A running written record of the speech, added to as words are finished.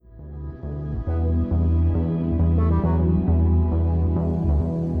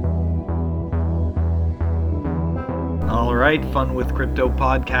right, Fun with Crypto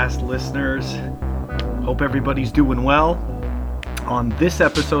podcast listeners. Hope everybody's doing well. On this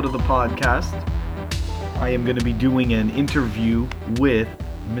episode of the podcast, I am going to be doing an interview with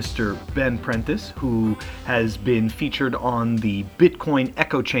Mr. Ben Prentice, who has been featured on the Bitcoin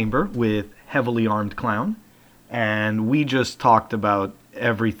Echo Chamber with Heavily Armed Clown. And we just talked about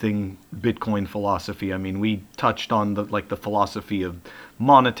everything Bitcoin philosophy. I mean, we touched on the philosophy of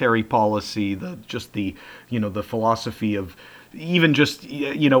monetary policy, the philosophy of even just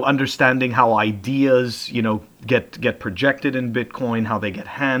understanding how ideas get projected in Bitcoin, how they get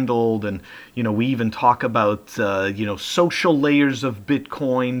handled, and we even talk about social layers of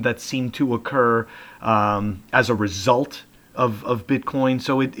Bitcoin that seem to occur as a result of Bitcoin.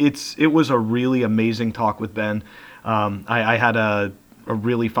 So it was a really amazing talk with Ben. I had a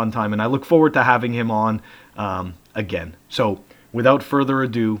really fun time, and I look forward to having him on again. So without further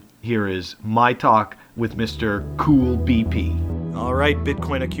ado, here is my talk with Mr. Cool BP. All right,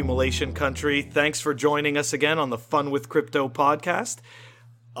 Bitcoin accumulation country, thanks for joining us again on the Fun with Crypto podcast.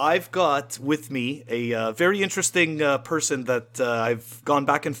 I've got with me a very interesting person that I've gone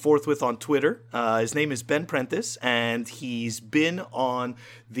back and forth with on Twitter. His name is Ben Prentice, and he's been on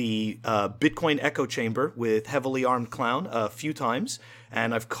the Bitcoin Echo Chamber with Heavily Armed Clown a few times,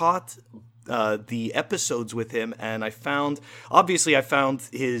 and I've caught the episodes with him, and I found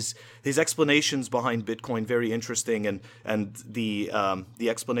his explanations behind Bitcoin very interesting, and the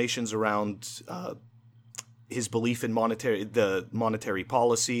explanations around his belief in monetary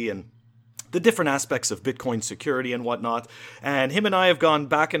policy and the different aspects of Bitcoin security and whatnot. And him and I have gone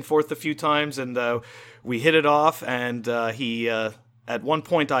back and forth a few times, and we hit it off. And he at one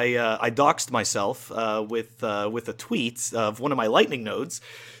point I doxed myself with a tweet of one of my Lightning nodes.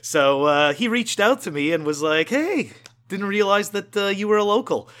 So he reached out to me and was like, "Hey, didn't realize that you were a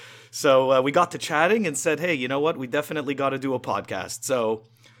local." So we got to chatting and said, "Hey, you know what? We definitely got to do a podcast." So,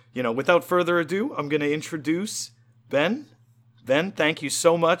 without further ado, I'm going to introduce Ben. Ben, thank you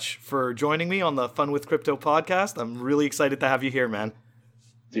so much for joining me on the Fun with Crypto podcast. I'm really excited to have you here, man.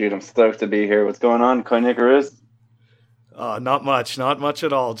 Dude, I'm stoked to be here. What's going on, Coin Icarus? Not much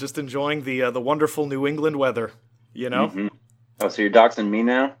at all. Just enjoying the wonderful New England weather, Mm-hmm. Oh, so you're doxing me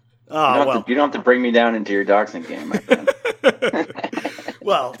now? You don't have to bring me down into your doxing game, my friend.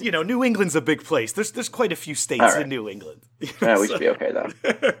 Well, New England's a big place. There's quite a few states in New England. Yeah, we should be okay though.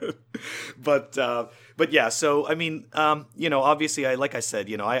 But yeah. So I mean, obviously, like I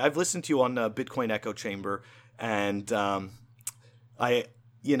said, I've listened to you on Bitcoin Echo Chamber, and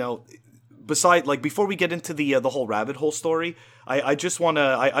before we get into the whole rabbit hole story, I just want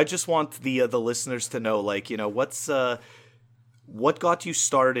the listeners to know, what got you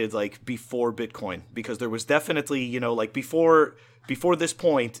started before Bitcoin? Because there was definitely, before this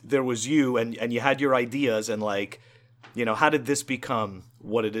point, there was you and you had your ideas, and how did this become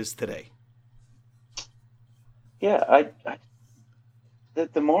what it is today? Yeah,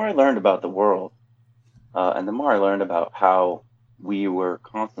 the more I learned about the world, and the more I learned about how we were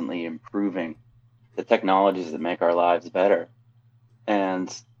constantly improving the technologies that make our lives better, and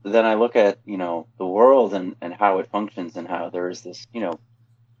then I look at the world and how it functions, and how there is this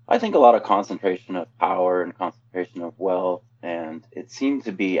I think a lot of concentration of power and concentration of wealth, and it seemed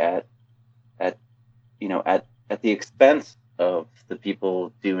to be at the expense of the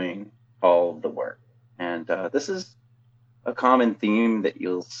people doing all of the work. And this is a common theme that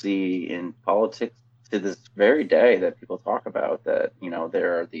you'll see in politics to this very day, that people talk about, that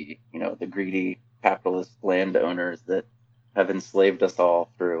there are the greedy capitalist landowners that have enslaved us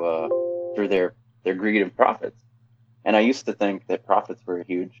all through their greed and profits. And I used to think that profits were a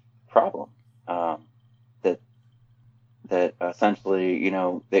huge problem, that essentially,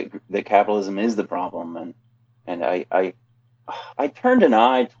 that capitalism is the problem. And I turned an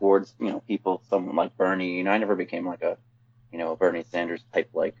eye towards, people, someone like Bernie. I never became a Bernie Sanders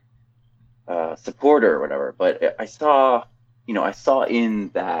type supporter or whatever, but I saw in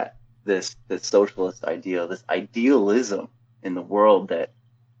that this socialist ideal, this idealism in the world that,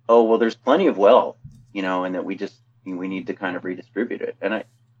 oh, well, there's plenty of wealth, and that we need to kind of redistribute it. And I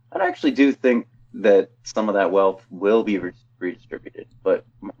actually do think that some of that wealth will be redistributed. But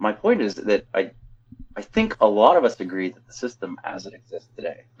my point is that I think a lot of us agree that the system as it exists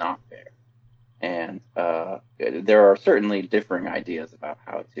today is not fair. And there are certainly differing ideas about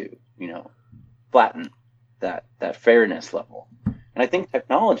how to, flatten that fairness level. And I think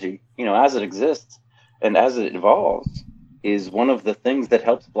technology, as it exists and as it evolves, is one of the things that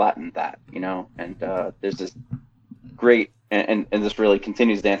helps flatten that, and there's this great, and this really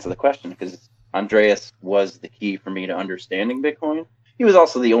continues to answer the question, because Andreas was the key for me to understanding Bitcoin. He was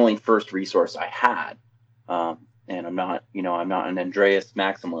also the only first resource I had and I'm not an Andreas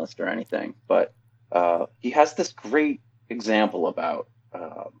Maximalist or anything, but he has this great example about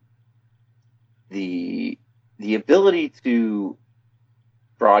the ability to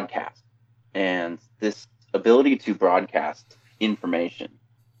broadcast, and this ability to broadcast information,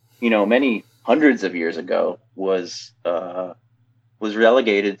 many hundreds of years ago was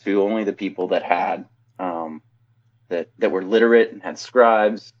relegated to only the people that had that were literate and had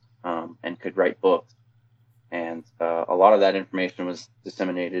scribes, and could write books. And a lot of that information was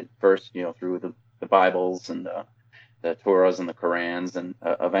disseminated first, through the Bibles and the Torahs and the Korans, and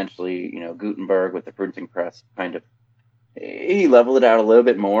eventually, Gutenberg with the printing press kind of he leveled it out a little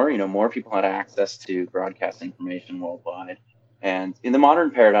bit more. More people had access to broadcast information worldwide. And in the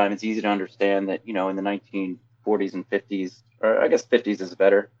modern paradigm, it's easy to understand that, in the 1940s and 50s, or I guess 50s is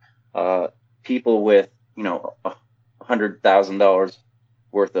better, people with, $100,000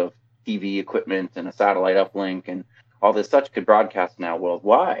 worth of TV equipment and a satellite uplink and all this such could broadcast now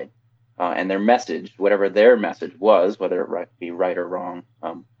worldwide. And their message, whatever their message was, whether it be right or wrong,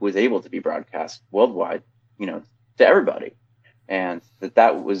 was able to be broadcast worldwide, to everybody. And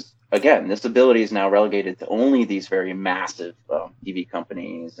that was, again, this ability is now relegated to only these very massive TV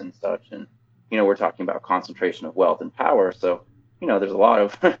companies and such. And, we're talking about concentration of wealth and power. So, there's a lot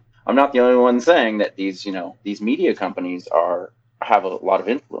of, I'm not the only one saying that these media companies have a lot of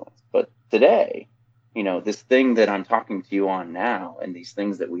influence. But today, this thing that I'm talking to you on now, and these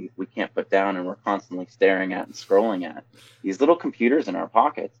things that we can't put down and we're constantly staring at and scrolling at, these little computers in our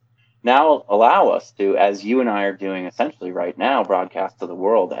pockets now allow us to, as you and I are doing essentially right now, broadcast to the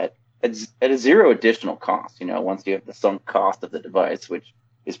world at a zero additional cost. Once you have the sunk cost of the device, which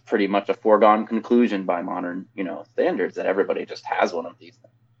is pretty much a foregone conclusion by modern, standards, that everybody just has one of these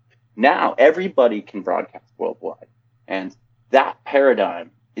things. Now everybody can broadcast worldwide. And that paradigm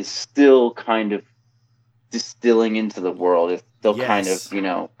is still kind of distilling into the world. It's still kind of,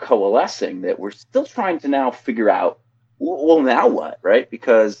 coalescing, that we're still trying to now figure out, well, now what, right?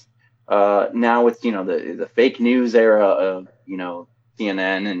 Because now it's, the fake news era of,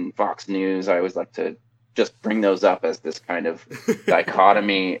 CNN and Fox News. I always like to just bring those up as this kind of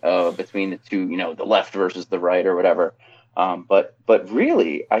dichotomy between the two, the left versus the right or whatever. But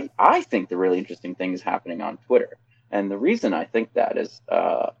really, I think the really interesting thing is happening on Twitter. And the reason I think that is,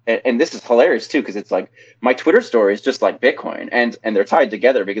 and this is hilarious too, because it's like my Twitter story is just like Bitcoin, and they're tied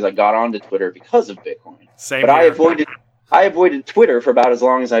together because I got onto Twitter because of Bitcoin. Same but here. I avoided Twitter for about as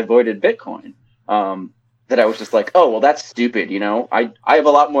long as I avoided Bitcoin. That I was just like, oh well, that's stupid. I have a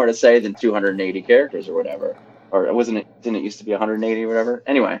lot more to say than 280 characters or whatever. Or didn't it used to be 180 or whatever?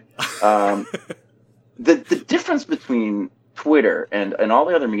 Anyway, the difference between Twitter and all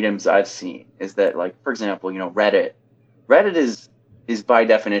the other mediums I've seen is that, like, for example, Reddit is by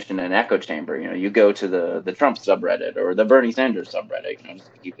definition an echo chamber. You go to the Trump subreddit or the Bernie Sanders subreddit,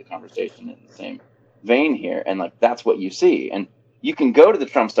 just to keep the conversation in the same vein here, and like that's what you see. And you can go to the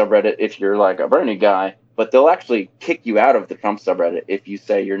Trump subreddit if you're like a Bernie guy, but they'll actually kick you out of the Trump subreddit if you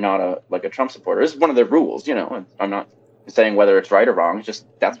say you're not a Trump supporter. This is one of their rules, and I'm not saying whether it's right or wrong. It's just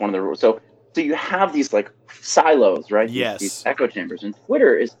that's one of the rules. So you have these like silos, right? Yes. These echo chambers, and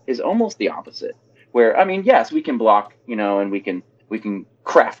Twitter is almost the opposite. Where, I mean, yes, we can block, and we can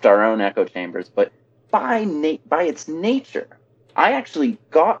craft our own echo chambers, but by its nature, I actually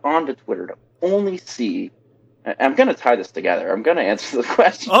got onto Twitter to only see. I'm going to tie this together. I'm going to answer the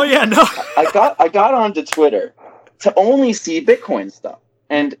question. Oh yeah, no. I got onto Twitter to only see Bitcoin stuff,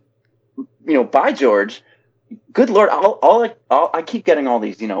 and by George, good Lord, I keep getting all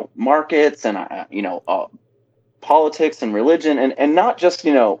these markets and politics and religion, and not just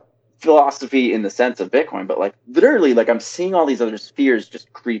philosophy in the sense of Bitcoin, but like literally, like I'm seeing all these other spheres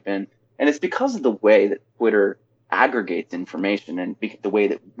just creep in, and it's because of the way that Twitter aggregates information and the way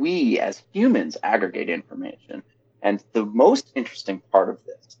that we as humans aggregate information. And the most interesting part of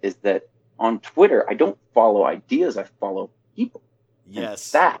this is that on Twitter, I don't follow ideas, I follow people.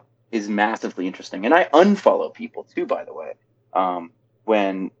 Yes. And that is massively interesting. And I unfollow people too, by the way.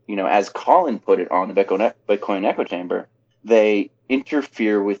 When, as Colin put it on the Bitcoin Echo Chamber, they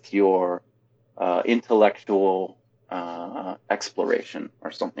interfere with your intellectual exploration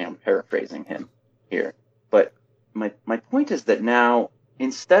or something. I'm paraphrasing him here. But my point is that now,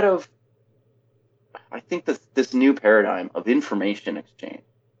 instead of, I think this new paradigm of information exchange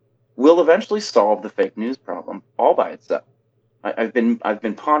will eventually solve the fake news problem all by itself. I've been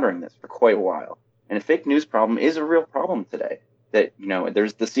pondering this for quite a while, and a fake news problem is a real problem today. That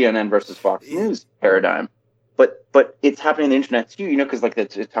there's the CNN versus Fox News paradigm, but it's happening on the internet too. Because like they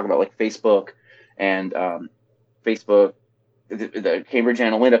talk about like Facebook and Facebook, the Cambridge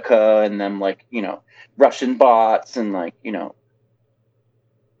Analytica and them, like, Russian bots and, like,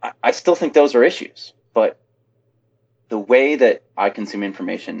 I still think those are issues, but the way that I consume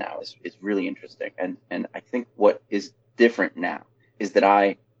information now is really interesting. And I think what is different now is that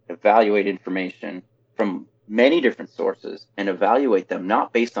I evaluate information from many different sources and evaluate them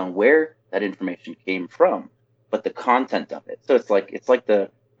not based on where that information came from, but the content of it. So it's like the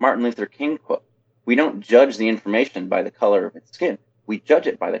Martin Luther King quote. We don't judge the information by the color of its skin. We judge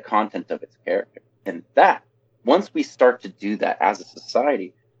it by the content of its character. And that, once we start to do that as a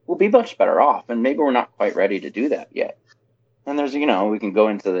society, we'll be much better off. And maybe we're not quite ready to do that yet. And there's, we can go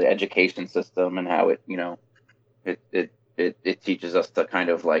into the education system and how it teaches us to kind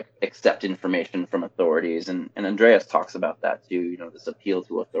of like accept information from authorities. And Andreas talks about that too, this appeal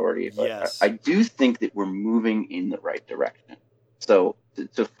to authority. But yes. I do think that we're moving in the right direction. So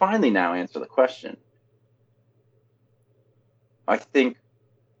to finally now answer the question, I think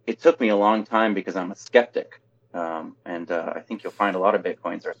it took me a long time because I'm a skeptic. And I think you'll find a lot of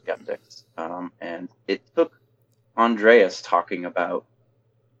Bitcoins are skeptics. And it took Andreas talking about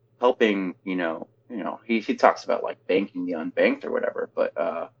helping, he talks about like banking the unbanked or whatever, but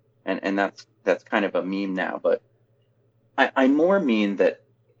and that's kind of a meme now. But I more mean that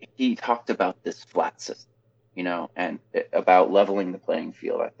he talked about this flat system, and about leveling the playing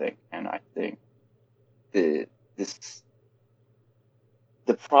field, I think. And I think the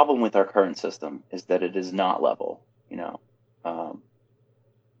problem with our current system is that it is not level.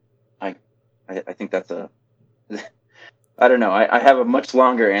 I think that's I don't know. I have a much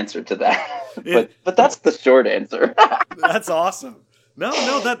longer answer to that, but that's the short answer. That's awesome. No,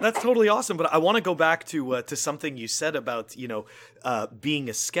 that's totally awesome. But I want to go back to something you said about being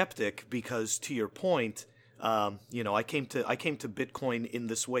a skeptic, because to your point, I came to Bitcoin in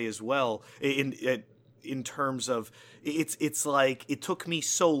this way as well. In terms of it's like it took me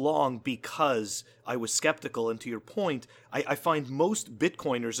so long because I was skeptical. And to your point, I find most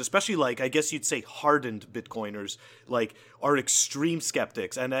Bitcoiners, especially like I guess you'd say hardened Bitcoiners, like are extreme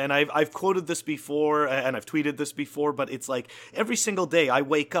skeptics. And I've quoted this before and I've tweeted this before, but it's like every single day I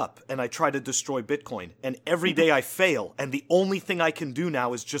wake up and I try to destroy Bitcoin, and every day I fail, and the only thing I can do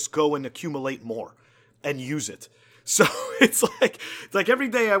now is just go and accumulate more and use it. So it's like every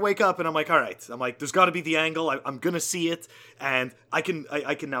day I wake up and I'm like, all right, there's got to be the angle. I'm going to see it, and I can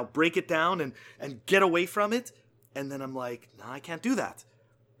now break it down and get away from it. And then I'm like, no, I can't do that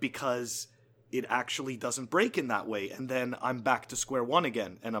because it actually doesn't break in that way. And then I'm back to square one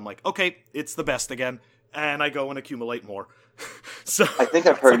again. And I'm like, okay, it's the best again. And I go and accumulate more. So I think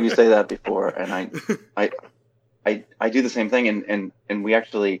I've heard you say that before. And I do the same thing. And we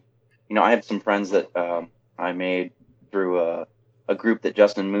actually, I have some friends that, I made through a group that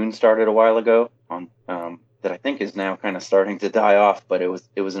Justin Moon started a while ago on that I think is now kind of starting to die off, but it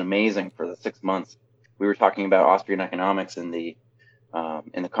was amazing for the 6 months. We were talking about Austrian economics in the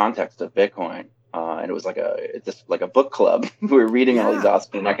context of Bitcoin, and it was like a book club. We were reading all these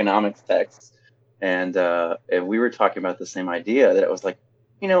Austrian economics texts, and we were talking about the same idea, that it was like,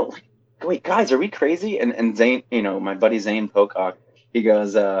 wait, guys, are we crazy? And Zane, my buddy Zane Pocock, he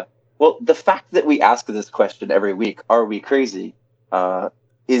goes, well, the fact that we ask this question every week, are we crazy, it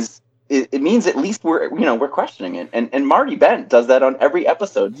means at least we're questioning it. And Marty Bent does that on every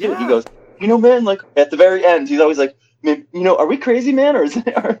episode too. Yeah. He goes, man, like at the very end, he's always like, are we crazy, man, or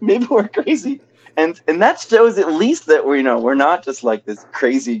maybe we're crazy? And that shows at least that we're not just like this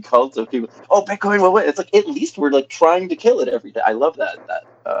crazy cult of people. Oh, Bitcoin, what? It's like at least we're like trying to kill it every day. I love that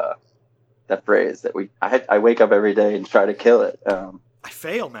phrase that I wake up every day and try to kill it. I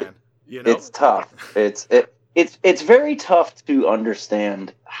fail, man. It's tough. It's very tough to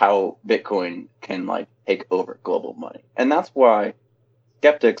understand how Bitcoin can like take over global money, and that's why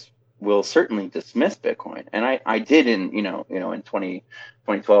skeptics will certainly dismiss Bitcoin. And I did in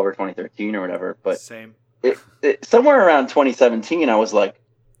 2012 or 2013 or whatever. But same. Somewhere around 2017, I was like,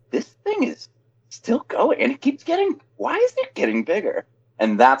 this thing is still going, and it keeps getting. Why is it getting bigger?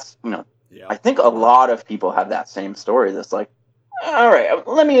 And that's I think a lot of people have that same story. That's like, all right,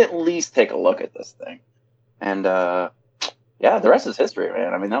 let me at least take a look at this thing. And the rest is history,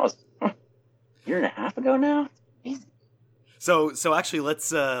 man. I mean, that was a year and a half ago now. Easy. So actually,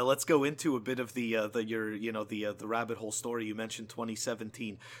 let's go into a bit of the rabbit hole story. You mentioned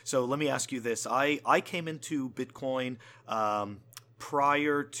 2017. So let me ask you this: I came into Bitcoin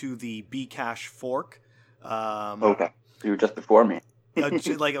prior to the Bcash fork. Okay, you were just before me.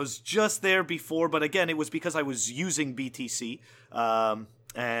 Like I was just there before, but again, it was because I was using BTC.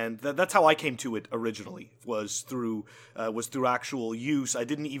 And that's how I came to it originally, was through actual use. I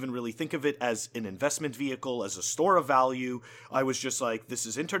didn't even really think of it as an investment vehicle, as a store of value. I was just like, this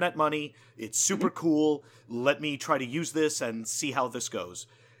is internet money. It's super cool. Let me try to use this and see how this goes.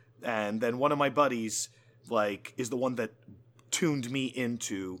 And then one of my buddies, like, is the one that tuned me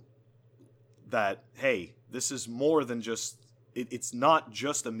into that, hey, this is more than just, it's not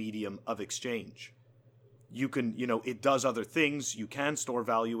just a medium of exchange. You can, it does other things. You can store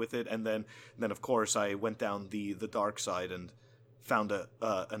value with it. And then of course, I went down the dark side and found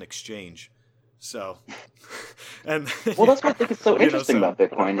an exchange. So, and well, that's what I think is so interesting about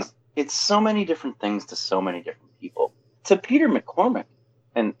Bitcoin. Is it's so many different things to so many different people. To Peter McCormack,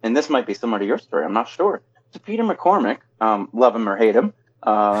 and this might be similar to your story, I'm not sure. To Peter McCormack, love him or hate him,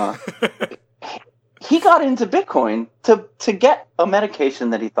 he got into Bitcoin to get a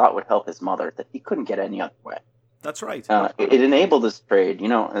medication that he thought would help his mother that he couldn't get any other way. That's right. It enabled this trade.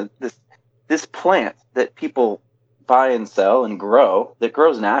 This plant that people buy and sell and grow, that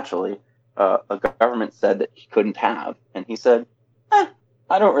grows naturally, a government said that he couldn't have. And he said,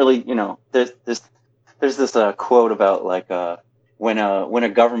 I don't really, there's this quote about like when a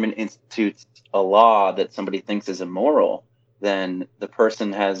government institutes a law that somebody thinks is immoral, then the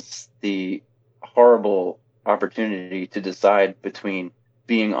person has the horrible opportunity to decide between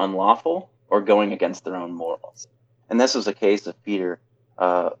being unlawful or going against their own morals. And this was a case of Peter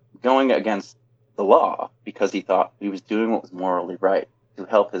going against the law because he thought he was doing what was morally right to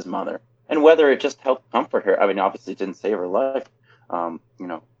help his mother. And whether it just helped comfort her, I mean, obviously it didn't save her life.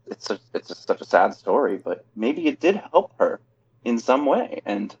 It's just such a sad story, but maybe it did help her in some way.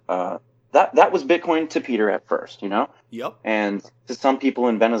 And that was Bitcoin to Peter at first, Yep. And to some people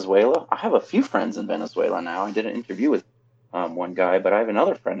in Venezuela, I have a few friends in Venezuela now. I did an interview with one guy, but I have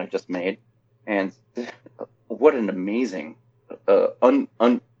another friend I just made. And what an amazing,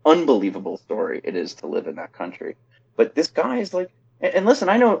 unbelievable story it is to live in that country. But this guy is like, and listen,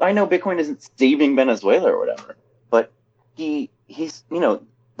 I know Bitcoin isn't saving Venezuela or whatever, but he's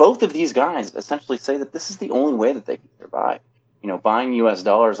both of these guys essentially say that this is the only way that they can survive. Buying US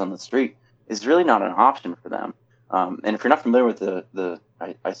dollars on the street is really not an option for them. And if you're not familiar with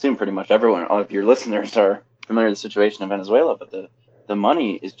I assume pretty much everyone, all of your listeners are familiar with the situation in Venezuela, but the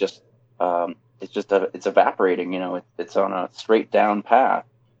money is just, it's evaporating, it's on a straight down path,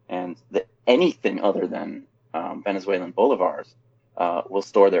 and anything other than Venezuelan bolivars will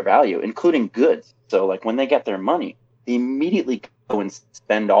store their value, including goods. So like when they get their money, they immediately go and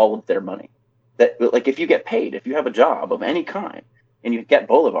spend all of their money. That, like, if you get paid, if you have a job of any kind, and you get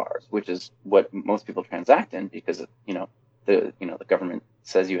bolivars, which is what most people transact in, because the government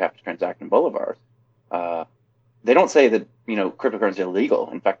says you have to transact in bolivars. They don't say that cryptocurrency is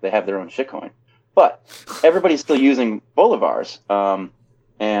illegal. In fact, they have their own shitcoin, but everybody's still using bolivars,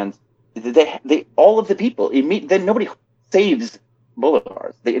 and they all of the people then nobody saves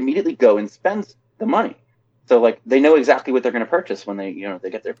bolivars. They immediately go and spend the money. So like they know exactly what they're going to purchase when they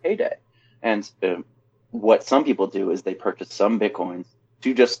get their payday. And what some people do is they purchase some Bitcoins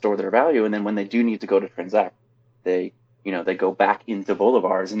to just store their value, and then when they do need to go to transact, they go back into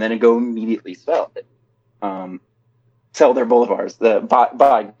bolivars and then go immediately sell it. Sell their bolivars,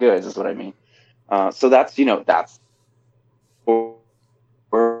 buy goods is what I mean. So that's that's.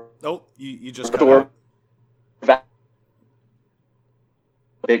 Oh, you just cut out.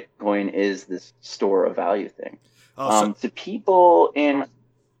 Bitcoin is this store of value thing. To people in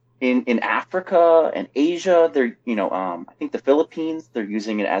Africa and Asia, they're I think the Philippines, they're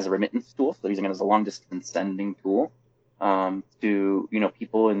using it as a remittance tool. So they're using it as a long distance sending tool. To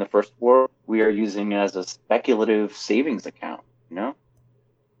people in the first world, we are using it as a speculative savings account.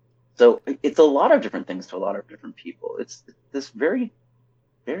 So it's a lot of different things to a lot of different people. It's this very,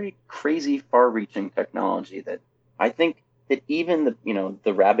 very crazy, far-reaching technology that I think that even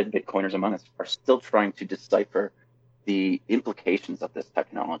the rabid Bitcoiners among us are still trying to decipher the implications of this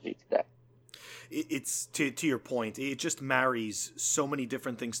technology today. It's to your point, it just marries so many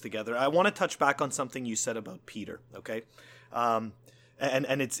different things together. I want to touch back on something you said about Peter, okay? And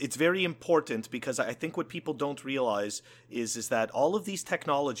it's very important, because I think what people don't realize is that all of these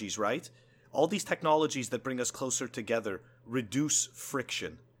technologies, right? All these technologies that bring us closer together reduce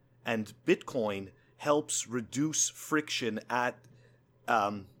friction, and Bitcoin helps reduce friction at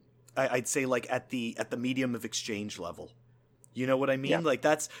I'd say like at the medium of exchange level. You know what I mean? Yeah. Like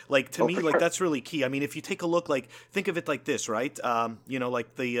that's like to me, like that's really key. I mean, if you take a look, like think of it like this, right?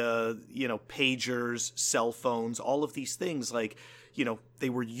 Like the pagers, cell phones, all of these things, like they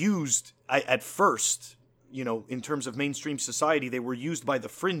were used at first. In terms of mainstream society, they were used by the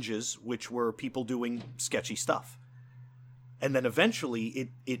fringes, which were people doing sketchy stuff. And then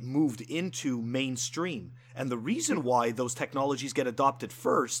eventually it moved into mainstream. And the reason why those technologies get adopted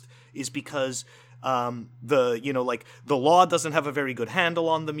first is because the law doesn't have a very good handle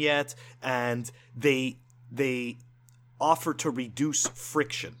on them yet, and they offer to reduce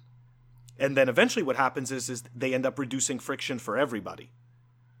friction. And then eventually what happens is they end up reducing friction for everybody.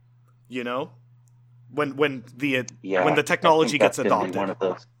 You know? When the technology gets adopted. One of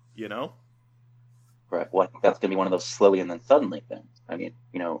those, you know? right. Well, I think that's going to be one of those slowly and then suddenly things. I mean,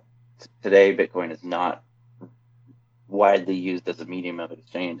 today Bitcoin is not widely used as a medium of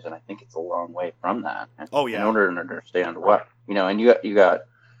exchange, and I think it's a long way from that. And oh yeah. In order to understand what and you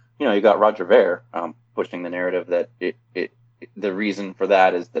got Roger Ver pushing the narrative that the reason for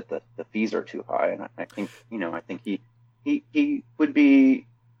that is that the fees are too high, and I think he would be.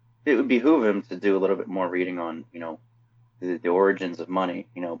 It would behoove him to do a little bit more reading on, the origins of money,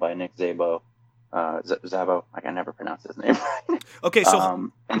 by Nick Szabo. Szabo, I can never pronounce his name. Okay,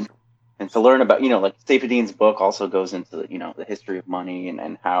 so and to learn about, like Saifedean's book also goes into the history of money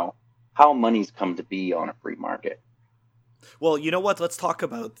and how money's come to be on a free market. Well, you know what? Let's talk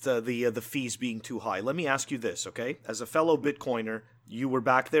about the fees being too high. Let me ask you this, okay? As a fellow Bitcoiner, you were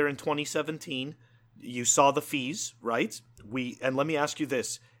back there in 2017. You saw the fees, right? And let me ask you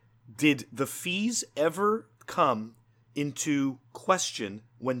this. Did the fees ever come into question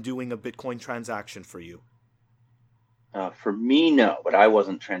when doing a Bitcoin transaction for you? For me, no, but I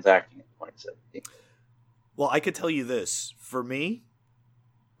wasn't transacting in 2017. Well, I could tell you this. For me,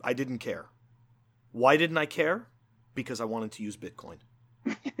 I didn't care. Why didn't I care? Because I wanted to use Bitcoin.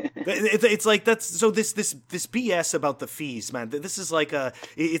 It's like that's so this BS about the fees, man. This is like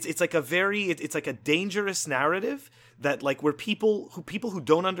it's like a dangerous narrative that like where people who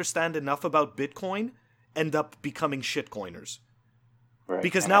don't understand enough about Bitcoin end up becoming shitcoiners. Right.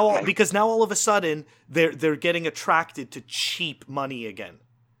 Because now all of a sudden they're getting attracted to cheap money again.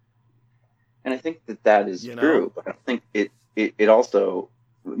 And I think that is true, but I think it also,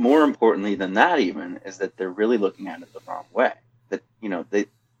 more importantly than that even, is that they're really looking at it the wrong way. That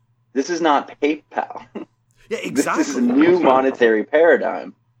this is not PayPal. Yeah, exactly. This is a new monetary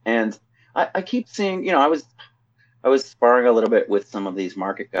paradigm, and I keep seeing. I was sparring a little bit with some of these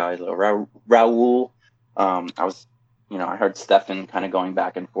market guys. Raul. I heard Stefan kind of going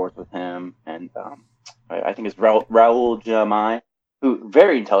back and forth with him, and I think it's Raul Jamai, who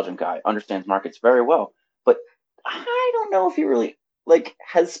very intelligent guy, understands markets very well, but I don't know if he really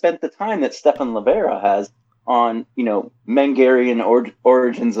has spent the time that Stefan Livera has on Mengerian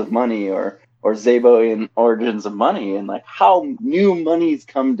origins of money or Szaboian origins of money, and like how new money's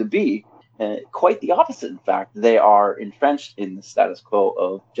come to be. Quite the opposite, in fact. They are entrenched in the status quo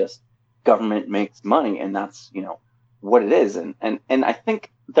of just government makes money, and that's what it is. And I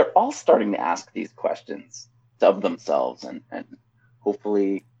think they're all starting to ask these questions of themselves, and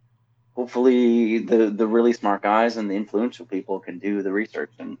hopefully the really smart guys and the influential people can do the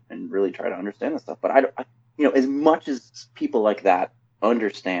research and really try to understand this stuff. But I as much as people like that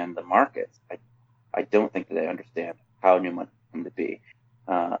understand the markets, I don't think that they understand how new money come to be.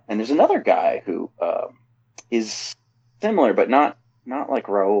 And there's another guy who is similar, but not like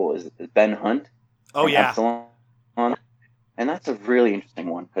Raul, is Ben Hunt. Oh yeah. Epsilon. And that's a really interesting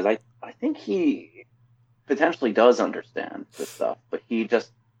one because I think he potentially does understand this stuff, but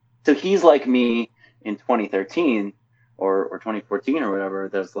he's like me in 2013 or 2014 or whatever.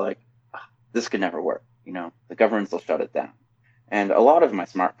 There's like, this could never work. The governments will shut it down. And a lot of my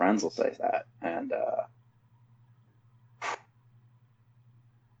smart friends will say that. And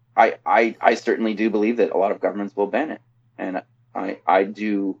I certainly do believe that a lot of governments will ban it. And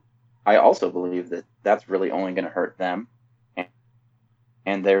I also believe that that's really only going to hurt them.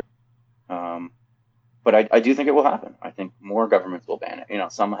 And they're, but I do think it will happen. I think more governments will ban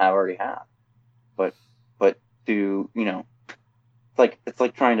it. Some already have, but to it's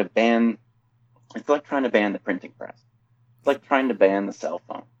like trying to ban the printing press. It's like trying to ban the cell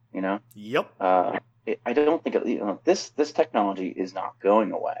phone. Yep. I don't think this technology is not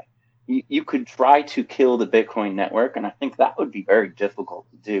going away. You could try to kill the Bitcoin network, and I think that would be very difficult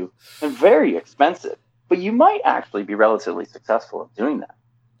to do and very expensive. But you might actually be relatively successful at doing that.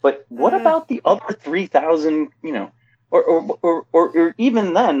 But what about the other 3,000? Or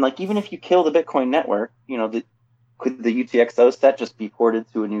even then, even if you kill the Bitcoin network, could the UTXO set just be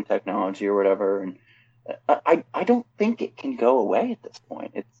ported to a new technology or whatever? And I don't think it can go away at this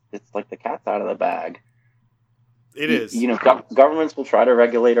point. It's like the cat's out of the bag. It is. Governments will try to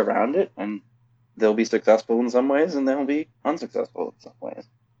regulate around it, and they'll be successful in some ways, and they'll be unsuccessful in some ways.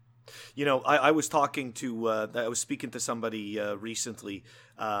 I was talking to, I was speaking to somebody recently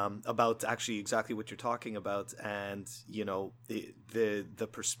about actually exactly what you're talking about, and the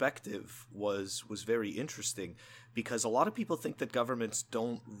perspective was very interesting, because a lot of people think that governments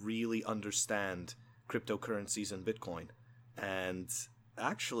don't really understand cryptocurrencies and Bitcoin, and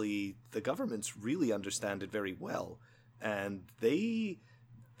actually the governments really understand it very well, and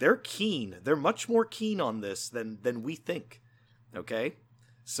they're keen. They're much more keen on this than we think. Okay.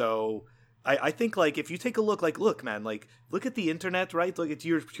 So I think, like, if you take a look, like, look, man, like, look at the internet, right? Look at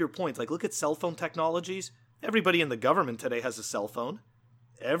your point. Like, look at cell phone technologies. Everybody in the government today has a cell phone.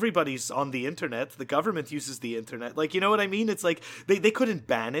 Everybody's on the internet. The government uses the internet. Like, you know what I mean? It's like they couldn't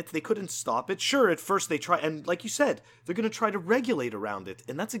ban it. They couldn't stop it. Sure, at first they try, and like you said, they're going to try to regulate around it.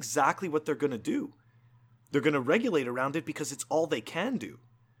 And that's exactly what they're going to do. They're going to regulate around it because it's all they can do.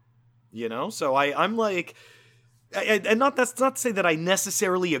 So I'm like... And that's not to say that I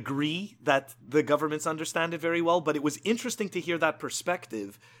necessarily agree that the governments understand it very well, but it was interesting to hear that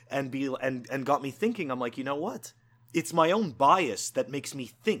perspective and got me thinking. I'm like, you know what? It's my own bias that makes me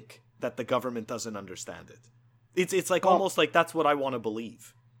think that the government doesn't understand it. It's like, almost like that's what I want to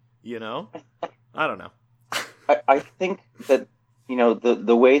believe. I don't know. I think that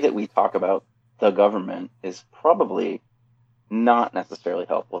the way that we talk about the government is probably not necessarily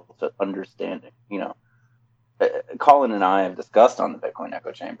helpful to understanding. Colin and I have discussed on the Bitcoin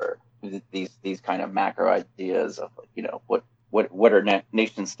Echo Chamber these kind of macro ideas of what are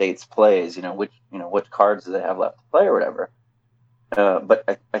nation states plays, which cards do they have left to play or whatever.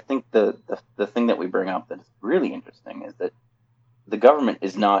 But I think the thing that we bring up that is really interesting is that the government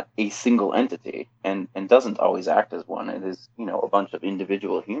is not a single entity and doesn't always act as one. It is a bunch of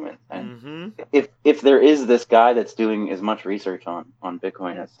individual humans. And if there is this guy that's doing as much research on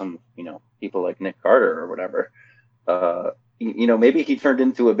Bitcoin as some people like Nick Carter or whatever, maybe he turned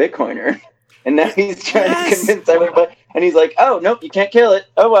into a Bitcoiner and now he's trying to convince everybody, and he's like, oh nope, you can't kill it,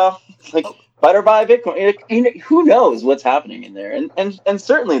 oh well, like, better buy Bitcoin. Who knows what's happening in there, and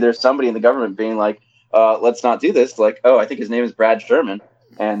certainly there's somebody in the government being like, let's not do this, like, oh, I think his name is Brad Sherman,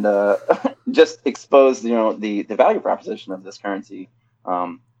 and just expose the value proposition of this currency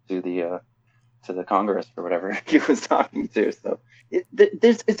to the Congress or whatever he was talking to. So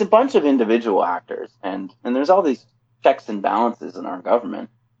it's a bunch of individual actors, and there's all these checks and balances in our government,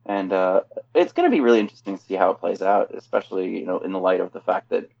 and it's going to be really interesting to see how it plays out, especially in the light of the fact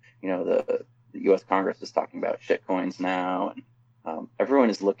that the U.S. Congress is talking about shitcoins now, and everyone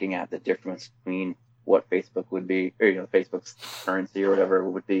is looking at the difference between what Facebook would be, or Facebook's currency or whatever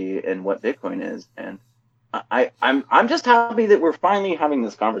would be, and what Bitcoin is. And I'm just happy that we're finally having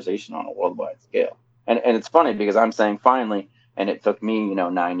this conversation on a worldwide scale. And it's funny because I'm saying finally, and it took me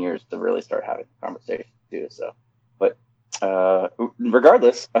 9 years to really start having the conversation too. So, but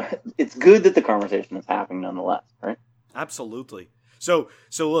regardless, it's good that the conversation is happening nonetheless, right? Absolutely. So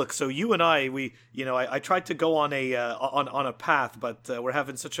look, so you and I, I tried to go on a path, but we're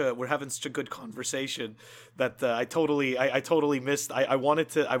having such a good conversation that I totally missed. I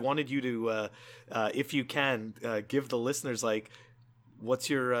wanted you to, if you can, give the listeners, like,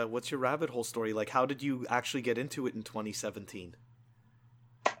 what's your rabbit hole story? Like, how did you actually get into it in 2017?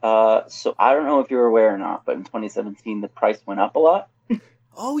 So I don't know if you're aware or not, but in 2017 the price went up a lot.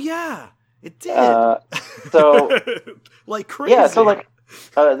 Oh yeah. It did. So like crazy. Yeah. So like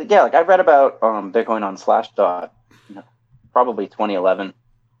I read about Bitcoin on Slashdot, probably 2011,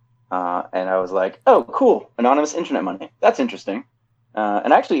 and I was like, oh, cool, anonymous internet money. That's interesting.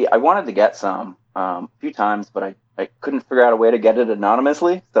 And actually, I wanted to get some a few times, but I couldn't figure out a way to get it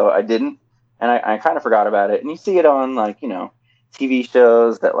anonymously, so I didn't. And I kind of forgot about it. And you see it on TV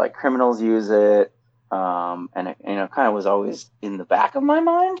shows that like criminals use it. And it, kind of was always in the back of my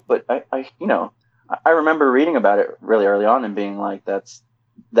mind, but I remember reading about it really early on and being like, that's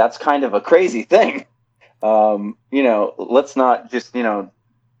kind of a crazy thing. Let's not just,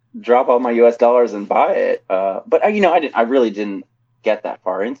 drop all my US dollars and buy it. But I really didn't get that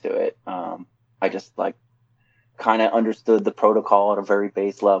far into it. I just like kind of understood the protocol at a very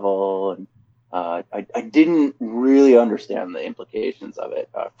base level. And, I didn't really understand the implications of it,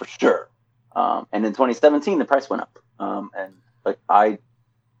 for sure. And in 2017, the price went up. And like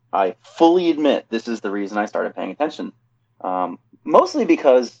I fully admit this is the reason I started paying attention. Mostly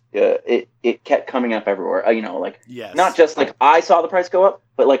because it kept coming up everywhere. Yes. Not just like I saw the price go up,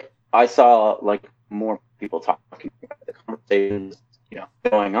 but like I saw like more people talking about the conversations,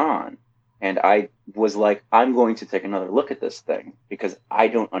 going on. And I was like, I'm going to take another look at this thing because I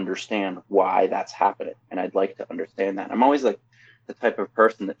don't understand why that's happening. And I'd like to understand that. I'm always like the type of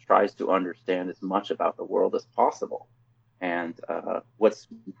person that tries to understand as much about the world as possible. And what's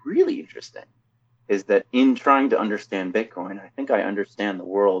really interesting is that in trying to understand Bitcoin, I think I understand the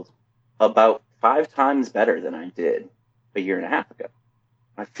world about 5 times better than I did a year and a half ago.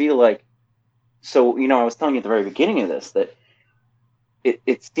 I feel like, so, I was telling you at the very beginning of this that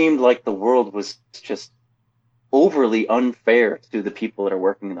it seemed like the world was just overly unfair to the people that are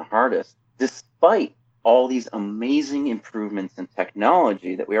working the hardest, despite all these amazing improvements in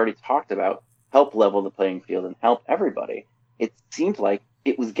technology that we already talked about help level the playing field and help everybody. It seemed like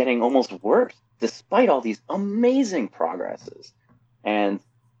it was getting almost worse, despite all these amazing progresses. And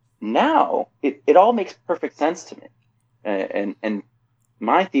now it all makes perfect sense to me. And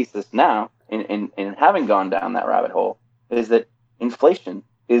my thesis now, in having gone down that rabbit hole, is that inflation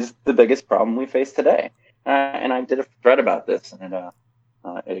is the biggest problem we face today. And I did a thread about this, and I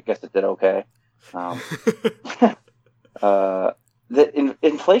guess it did okay. That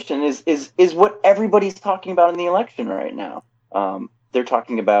inflation is what everybody's talking about in the election right now. They're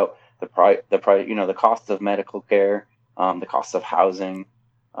talking about the cost of medical care, the cost of housing,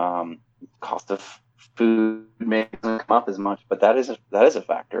 cost of food may not come up as much, but that is a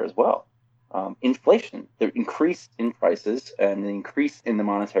factor as well. Inflation, the increase in prices and the increase in the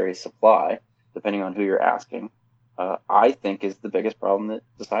monetary supply, depending on who you're asking, I think is the biggest problem that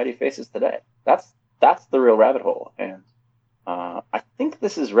society faces today. That's the real rabbit hole, and I think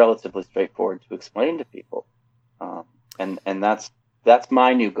this is relatively straightforward to explain to people, and that's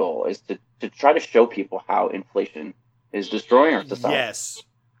my new goal, is to try to show people how inflation is destroying our society. Yes.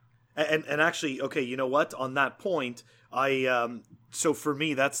 And actually, okay, you know what? On that point, so for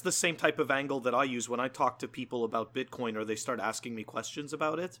me, that's the same type of angle that I use when I talk to people about Bitcoin or they start asking me questions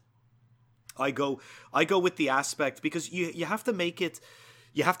about it. I go with the aspect, because you have to make it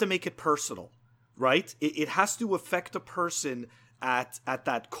personal, right? It has to affect a person at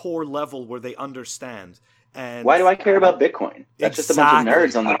that core level where they understand. And why do I care about Bitcoin? That's just a bunch of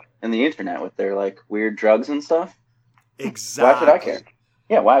nerds on the internet with their like weird drugs and stuff. Exactly. Why should I care?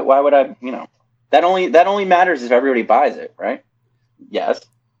 Yeah, why would I, that only matters if everybody buys it, right? Yes.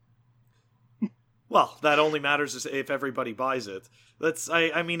 Well, that only matters if everybody buys it.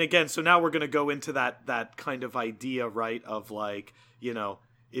 I mean, again, so now we're going to go into that kind of idea, right, of like,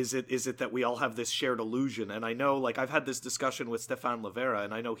 is it that we all have this shared illusion? And I know, like, I've had this discussion with Stefan Livera,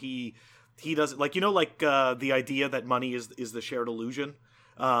 and I know he doesn't, like, the idea that money is the shared illusion.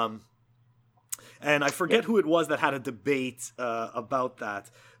 And I forget who it was that had a debate about that,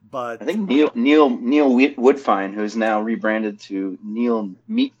 but I think Neil Woodfine, who's now rebranded to Neil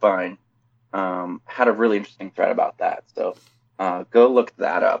Meatfine, had a really interesting thread about that. So go look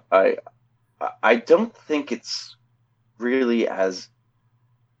that up. I don't think it's really as,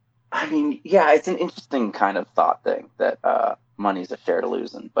 I mean, yeah, it's an interesting kind of thought thing that money's a shared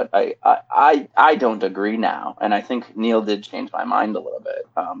illusion, but I don't agree now, and I think Neil did change my mind a little bit,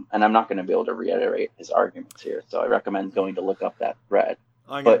 and I'm not going to be able to reiterate his arguments here, so I recommend going to look up that thread.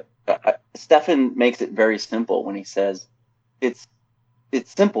 But Stefan makes it very simple when he says it's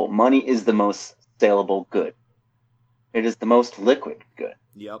simple. Money is the most saleable good. It is the most liquid good.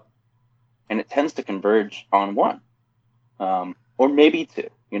 Yep. And it tends to converge on one, or maybe two.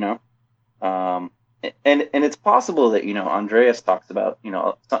 And it's possible that, Andreas talks about,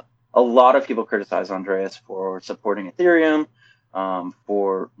 a lot of people criticize Andreas for supporting Ethereum,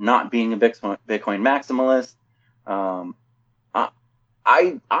 for not being a Bitcoin maximalist.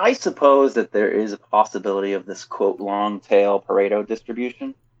 I suppose that there is a possibility of this, quote, long tail Pareto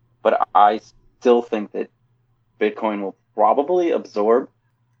distribution, but I still think that Bitcoin will probably absorb.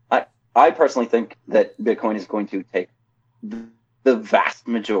 I personally think that Bitcoin is going to take the vast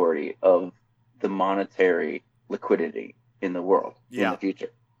majority of the monetary liquidity in the world in the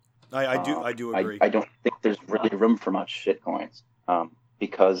future. I do agree. I don't think there's really room for much shitcoins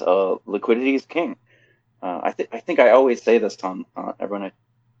because liquidity is king. I think I always say this on everyone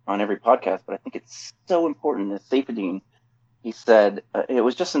on every podcast, but I think it's so important. As Saifedean, he said, it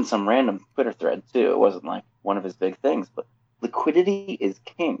was just in some random Twitter thread too. It wasn't like one of his big things, but liquidity is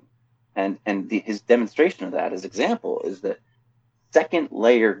king, and his demonstration of that, his example, is that second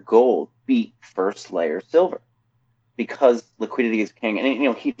layer gold beat first layer silver because liquidity is king.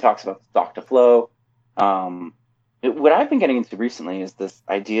 And he talks about stock to flow. What I've been getting into recently is this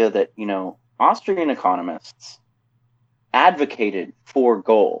idea that Austrian economists advocated for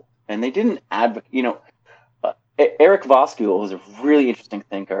gold, and they didn't advocate. Eric Voskuil, who's a really interesting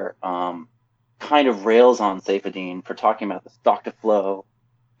thinker, kind of rails on Saifedean for talking about the stock to flow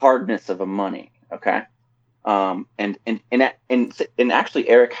hardness of a money. Okay. And actually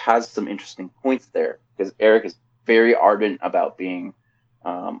Eric has some interesting points there, because Eric is very ardent about being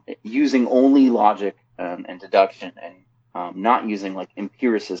using only logic and deduction not using like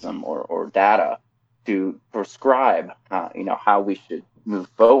empiricism or data to prescribe, how we should move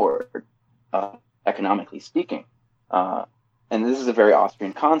forward, economically speaking. And this is a very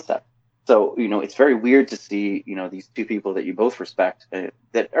Austrian concept. So, it's very weird to see, these two people that you both respect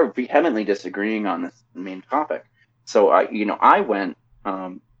that are vehemently disagreeing on this main topic. So, I went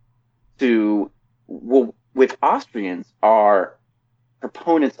with Austrians are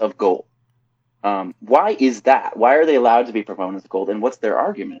proponents of gold. Why is that? Why are they allowed to be proponents of gold? And what's their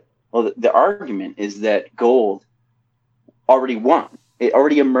argument? Well, the argument is that gold already won. It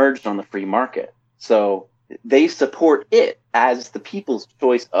already emerged on the free market. So they support it as the people's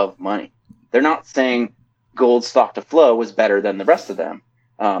choice of money. They're not saying gold stock to flow was better than the rest of them.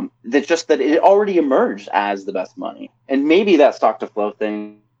 It's just that it already emerged as the best money. And maybe that stock to flow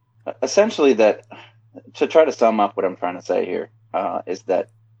thing, essentially that, to try to sum up what I'm trying to say here, is that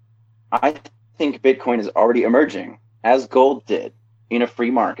I think Bitcoin is already emerging, as gold did, in a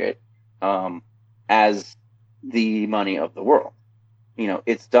free market, as the money of the world.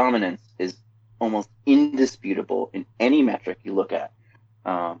 Its dominance is almost indisputable in any metric you look at.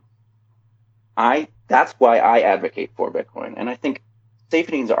 That's why I advocate for Bitcoin, and I think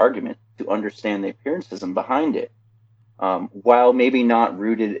Saifedean's argument to understand the empiricism behind it, while maybe not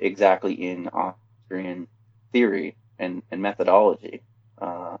rooted exactly in Austrian theory and methodology,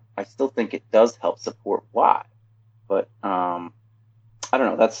 I still think it does help support why. But I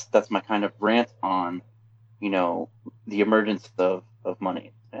don't know. That's my kind of rant on, the emergence of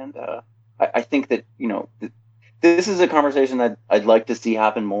money, and I think that this is a conversation that I'd like to see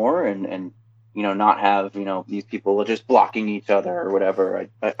happen more, and not have these people just blocking each other or whatever.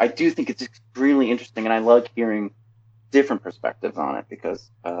 I do think it's extremely interesting, and I like hearing different perspectives on it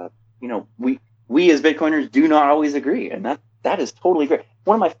because we as Bitcoiners do not always agree, and that is totally great.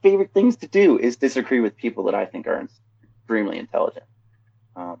 One of my favorite things to do is disagree with people that I think are extremely intelligent.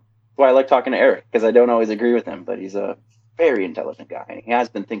 That's why I like talking to Eric, because I don't always agree with him, but he's a very intelligent guy, and he has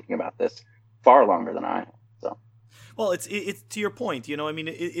been thinking about this far longer than I have. So. Well, it's to your point,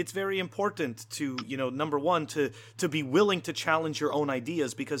 it's very important to, number one, to be willing to challenge your own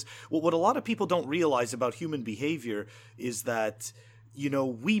ideas, because what a lot of people don't realize about human behavior is that,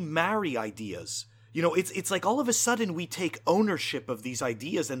 we marry ideas. It's like all of a sudden we take ownership of these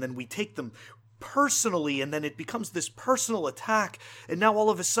ideas and then we take them personally, and then it becomes this personal attack, and now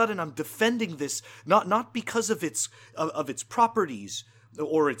all of a sudden I'm defending this not because of its properties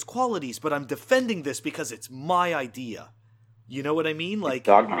or its qualities, but I'm defending this because it's my idea. You know what I mean? Like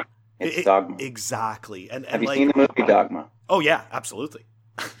dogma. It's dogma. Exactly. And have you like, seen the movie Dogma? Oh yeah, absolutely.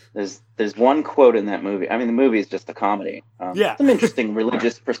 There's one quote in that movie. I mean, the movie is just a comedy. Yeah. Some interesting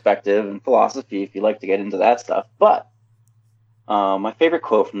religious perspective and philosophy if you like to get into that stuff. But my favorite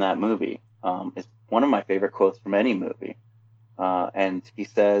quote from that movie is one of my favorite quotes from any movie. And he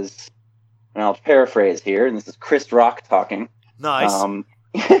says, and I'll paraphrase here, and this is Chris Rock talking. Nice. And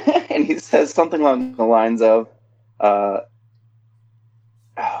he says something along the lines of, I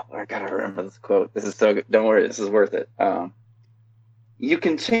gotta remember this quote. This is so good. Don't worry, this is worth it. You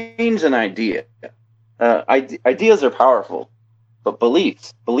can change an idea. Ideas are powerful, but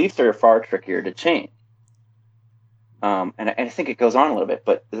beliefs are far trickier to change. And I think it goes on a little bit,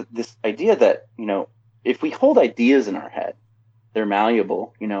 but this idea that, if we hold ideas in our head, they're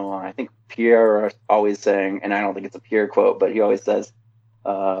malleable. I think Pierre is always saying, and I don't think it's a Pierre quote, but he always says,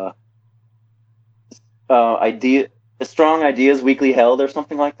 strong ideas weakly held, or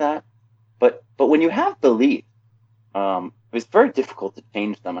something like that. But when you have belief, it's very difficult to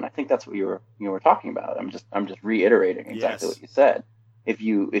change them, and I think that's what you were talking about. I'm just reiterating exactly what you said. If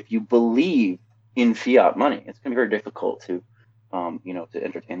you believe in fiat money, it's going to be very difficult to to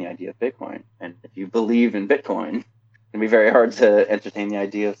entertain the idea of Bitcoin. And if you believe in Bitcoin, it's going to be very hard to entertain the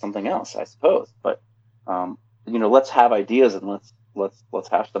idea of something else, I suppose. But let's have ideas and let's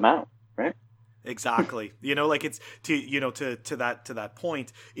hash them out, right? Exactly. Like it's to that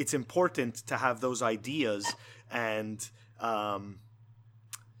point, it's important to have those ideas and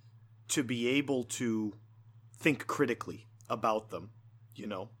to be able to think critically about them,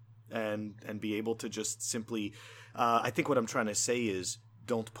 and be able to just simply, I think what I'm trying to say is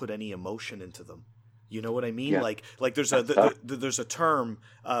don't put any emotion into them. You know what I mean? Yeah. Like there's a term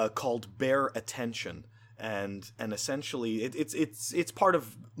called bare attention. And essentially, it's part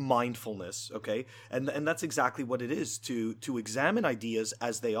of mindfulness, okay? And that's exactly what it is, to examine ideas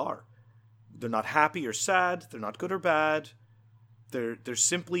as they are. They're not happy or sad. They're not good or bad. They're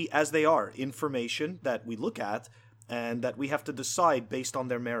simply as they are, information that we look at and that we have to decide based on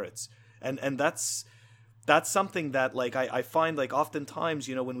their merits. And that's that's something that like I find like oftentimes,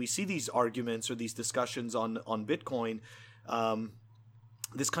 you know, when we see these arguments or these discussions on Bitcoin,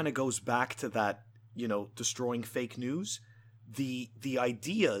 this kind of goes back to that, you know, destroying fake news. The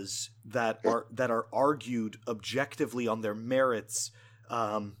ideas that are argued objectively on their merits,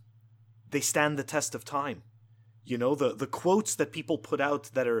 they stand the test of time. You know, the quotes that people put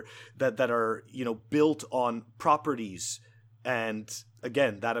out that are you know, built on properties and,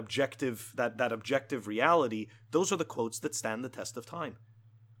 again, that objective reality, those are the quotes that stand the test of time.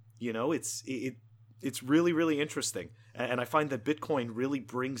 You know, it's really, really interesting, and I find that Bitcoin really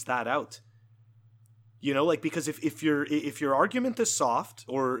brings that out. You know, like, because if your argument is soft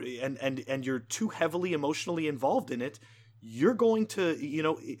or and you're too heavily emotionally involved in it, you're going to, you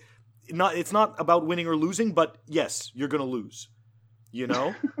know, it's not about winning or losing, but yes, you're going to lose. You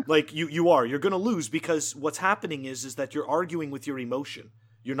know, like you're going to lose, because what's happening is that you're arguing with your emotion.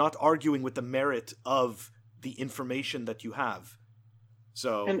 You're not arguing with the merit of the information that you have.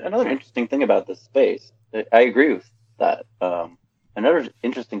 So, and another interesting thing about this space, I agree with that. Another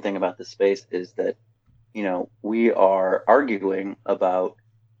interesting thing about this space is that, you know, we are arguing about,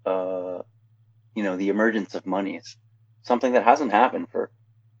 you know, the emergence of monies, something that hasn't happened for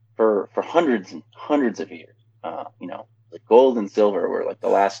hundreds and hundreds of years. You know, like gold and silver were like the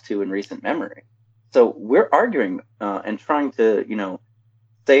last two in recent memory. So we're arguing and trying to, you know,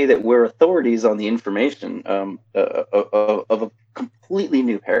 say that we're authorities on the information of a completely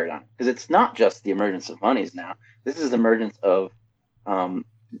new paradigm, because it's not just the emergence of monies now. This is the emergence of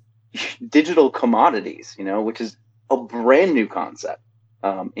digital commodities, you know, which is a brand new concept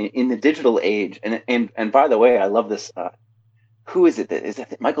in the digital age. And by the way, I love this. Who is it? Is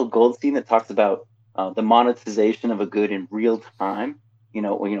that Michael Goldstein that talks about the monetization of a good in real time? You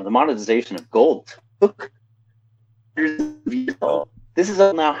know, the monetization of gold took years of years. This is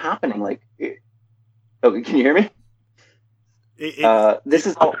all now happening. Like, oh, can you hear me? This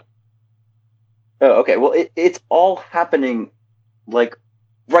is all. Oh, okay. Well, it's all happening like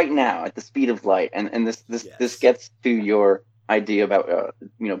right now at the speed of light, and this gets to your idea about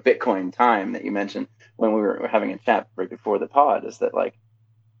you know, Bitcoin time that you mentioned when we were having a chat right before the pod. Is that like,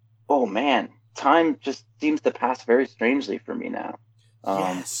 oh man, time just seems to pass very strangely for me now.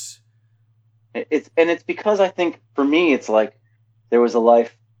 Yes, it's because I think for me it's like there was a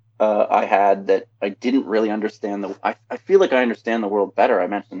life I had that I didn't really understand. I feel like I understand the world better. I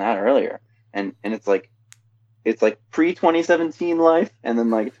mentioned that earlier, and it's like pre-2017 life, and then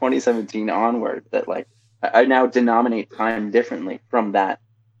like 2017 onward, that like I now denominate time differently from that.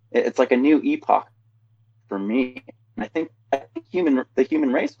 It's like a new epoch for me. And I think the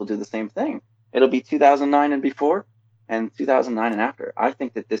human race will do the same thing. It'll be 2009 and before, and 2009 and after. I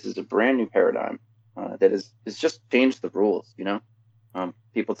think that this is a brand new paradigm that has just changed the rules. You know,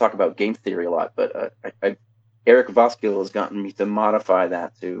 people talk about game theory a lot, but Eric Voskuil has gotten me to modify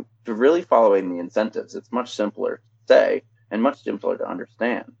that to really following the incentives. It's much simpler to say and much simpler to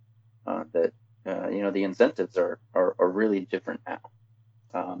understand that you know, the incentives are really different now.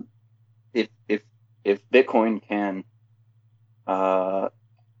 If Bitcoin can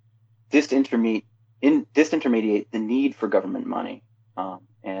disintermediate the need for government money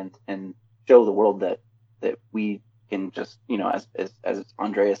and show the world that we can just, you know, as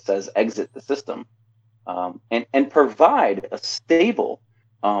Andreas says, exit the system. And provide a stable,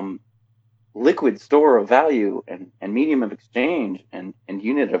 liquid store of value and medium of exchange and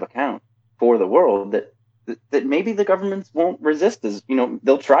unit of account for the world that maybe the governments won't resist. As you know,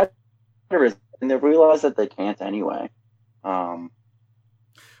 they'll try to resist, and they'll realize that they can't anyway.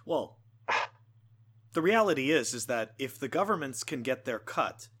 Well, the reality is that if the governments can get their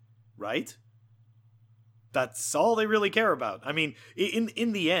cut, right? That's all they really care about. I mean,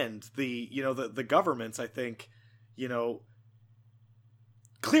 in the end, the governments, I think, you know,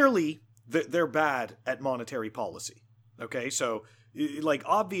 clearly they're bad at monetary policy. Okay, so like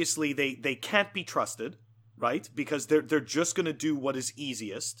obviously they can't be trusted, right? Because they're just going to do what is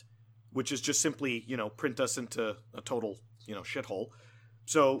easiest, which is just simply, you know, print us into a total, you know, shithole.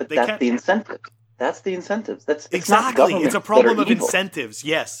 So but they that's can't. The incentive. That's the incentives. That's exactly. It's a problem of evil. Incentives.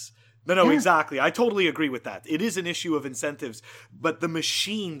 Yes. No, yeah. Exactly. I totally agree with that. It is an issue of incentives, but the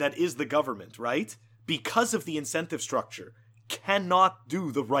machine that is the government, right? Because of the incentive structure, cannot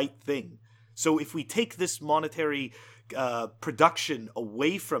do the right thing. So if we take this monetary production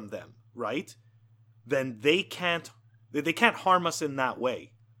away from them, right, then they can't harm us in that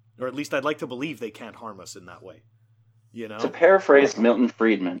way, or at least I'd like to believe they can't harm us in that way. You know, to paraphrase Milton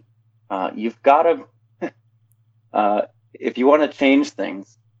Friedman, you've got to, if you want to change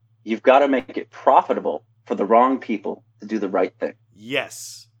things, you've got to make it profitable for the wrong people to do the right thing.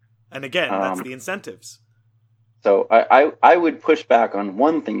 Yes. And again, that's the incentives. So I would push back on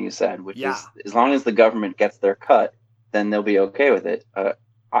one thing you said, which Yeah. is as long as the government gets their cut, then they'll be okay with it.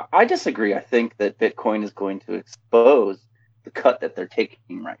 I disagree. I think that Bitcoin is going to expose the cut that they're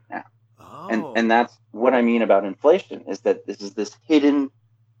taking right now. Oh. And that's what I mean about inflation, is that this is this hidden,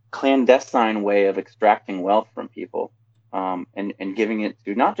 clandestine way of extracting wealth from people, and giving it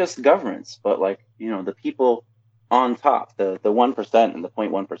to not just governments, but like, the people on top, the 1% and the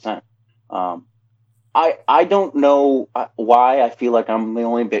 0.1%. I don't know why I feel like I'm the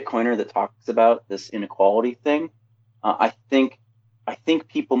only Bitcoiner that talks about this inequality thing. I think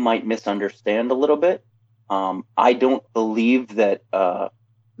people might misunderstand a little bit. I don't believe that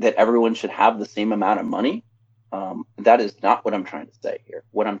everyone should have the same amount of money. That is not what I'm trying to say here.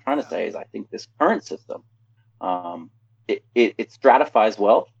 What I'm trying to say is I think this current system, it stratifies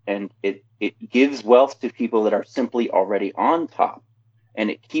wealth, and it gives wealth to people that are simply already on top, and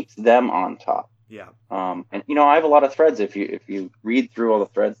it keeps them on top. Yeah. And I have a lot of threads. If you read through all the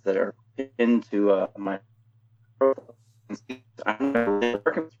threads that are pinned to my profile, I'm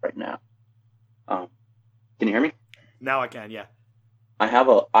arguments right now. Can you hear me? Now I can. Yeah.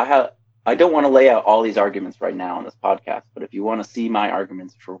 I don't want to lay out all these arguments right now on this podcast, but if you want to see my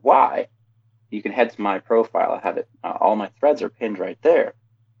arguments for why, you can head to my profile. I have it. All my threads are pinned right there.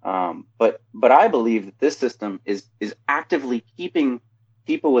 But I believe that this system is actively keeping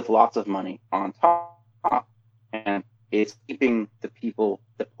people with lots of money on top, and it's keeping the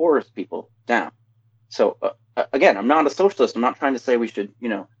poorest people down. So again, I'm not a socialist. I'm not trying to say we should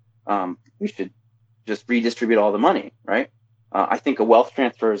just redistribute all the money, right? I think a wealth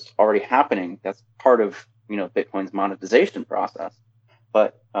transfer is already happening. That's part of Bitcoin's monetization process.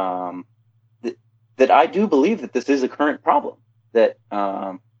 But that I do believe that this is a current problem that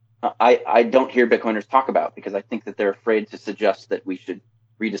I don't hear Bitcoiners talk about, because I think that they're afraid to suggest that we should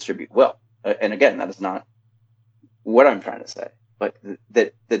redistribute wealth. And again, that is not what I'm trying to say. But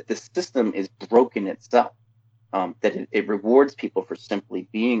that the system is broken itself. That it rewards people for simply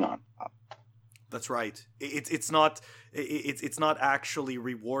being on top. That's right. It's not actually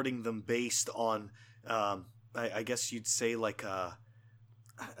rewarding them based on I guess you'd say like a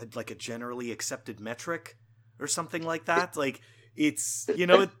generally accepted metric or something like that. Like it's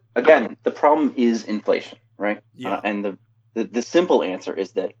again, the problem is inflation, right? Yeah. And the simple answer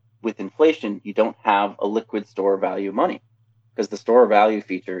is that with inflation, you don't have a liquid store value money, because the store value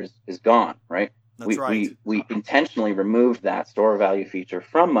feature is gone, right? That's right. We intentionally removed that store value feature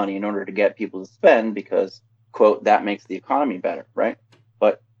from money in order to get people to spend, because, quote, that makes the economy better, right?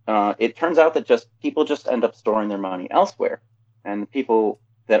 But it turns out that people just end up storing their money elsewhere, and the people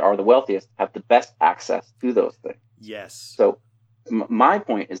that are the wealthiest have the best access to those things. Yes. So my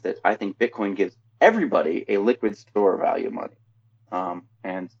point is that I think Bitcoin gives everybody a liquid store value money,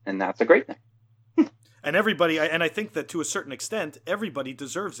 and that's a great thing. And everybody, and I think that to a certain extent, everybody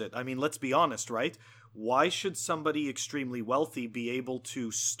deserves it. I mean, let's be honest, right? Why should somebody extremely wealthy be able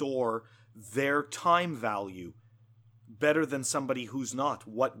to store their time value better than somebody who's not?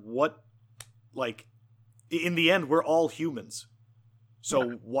 Like, in the end, we're all humans.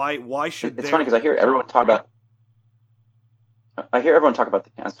 So why should it's funny because I hear everyone talk about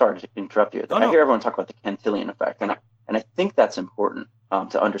the. I'm sorry to interrupt you. I hear everyone talk about the Cantillon effect, and I think that's important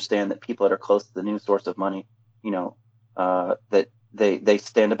to understand, that people that are close to the new source of money, that they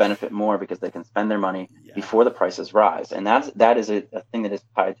stand to benefit more because they can spend their money before the prices rise, and that is a thing that is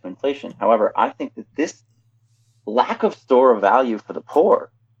tied to inflation. However, I think that this lack of store of value for the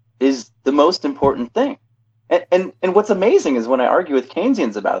poor is the most important thing. And what's amazing is when I argue with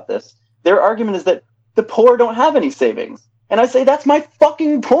Keynesians about this, their argument is that the poor don't have any savings. And I say, that's my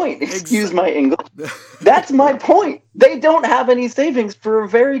fucking point. Excuse my English. That's my point. They don't have any savings for a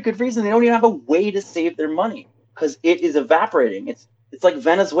very good reason. They don't even have a way to save their money, because it is evaporating. It's like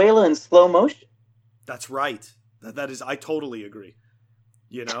Venezuela in slow motion. That's right. That is, I totally agree.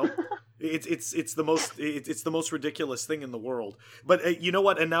 It's the most ridiculous thing in the world. But you know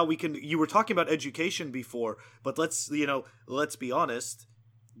what? And now you were talking about education before, but let's be honest.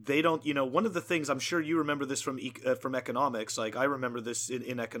 They don't, one of the things, I'm sure you remember this from economics. Like, I remember this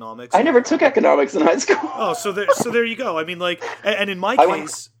in economics. I never took economics in high school. Oh, so there you go. I mean, like, and in my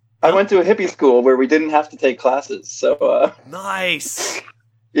case, I went to a hippie school where we didn't have to take classes. So nice.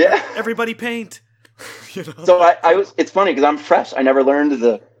 Yeah. Everybody paint. So it's funny because I'm fresh. I never learned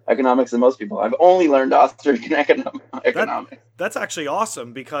the economics than most people. I've only learned Austrian economics. That's actually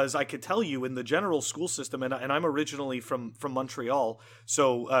awesome, because I could tell you in the general school system, and I'm originally from Montreal,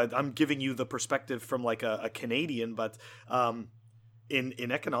 so I'm giving you the perspective from like a Canadian, but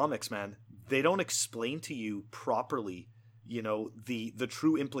in economics, man, they don't explain to you properly, the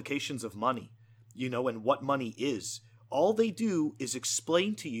true implications of money. and what money is. All they do is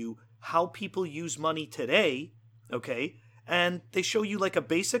explain to you how people use money today, okay? And they show you like a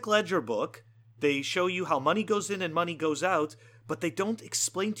basic ledger book. They show you how money goes in and money goes out, but they don't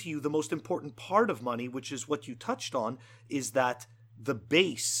explain to you the most important part of money, which is what you touched on, is that the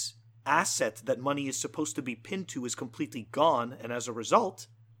base asset that money is supposed to be pinned to is completely gone, and as a result,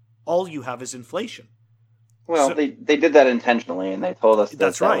 all you have is inflation. Well, so, they did that intentionally, and they told us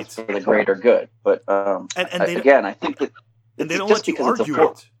that right. was for the greater good. But again, I think that and they don't let you argue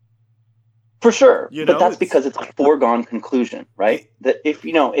it. For sure, but that's because it's a foregone conclusion, right? That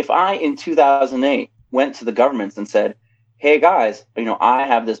if I in 2008 went to the governments and said, "Hey guys, I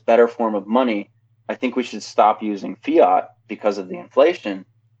have this better form of money. I think we should stop using fiat because of the inflation.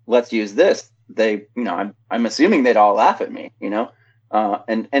 Let's use this." They, I'm assuming they'd all laugh at me,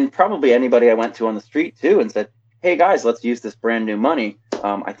 and probably anybody I went to on the street too and said, "Hey guys, let's use this brand new money.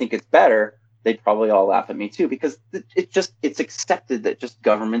 I think it's better." They'd probably all laugh at me too, because it's accepted that just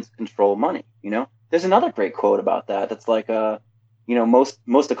governments control money. There's another great quote about that. That's like,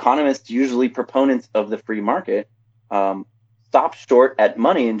 most economists, usually proponents of the free market, stop short at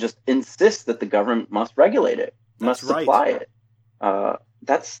money and just insist that the government must regulate it, must supply it.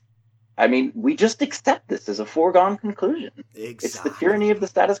 We just accept this as a foregone conclusion. Exactly. It's the tyranny of the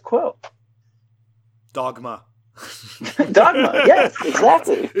status quo. Dogma. Dogma, yes,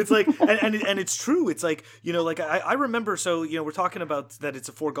 exactly. It's like, and it's true. It's like, I remember, so, we're talking about that it's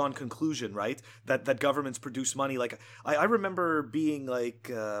a foregone conclusion, right? That governments produce money. Like, I remember being like,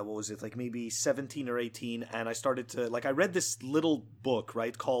 what was it, like maybe 17 or 18, and I started to, like, I read this little book,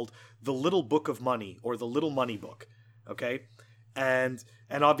 right, called The Little Book of Money, or The Little Money Book, okay? And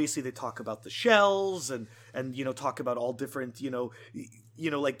obviously they talk about the shells and talk about all different,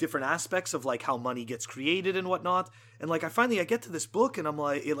 like different aspects of like how money gets created and whatnot. And like I get to this book and I'm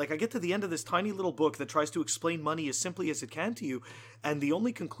like I get to the end of this tiny little book that tries to explain money as simply as it can to you. And the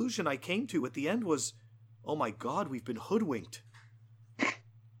only conclusion I came to at the end was, oh my God, we've been hoodwinked.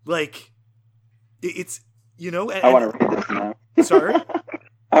 Like it's, I want to read this now. Sorry?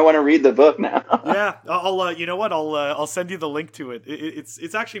 I want to read the book now. Yeah, I'll send you the link to it.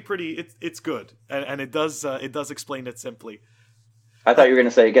 It's actually pretty. It's good, and it does explain it simply. I thought you were going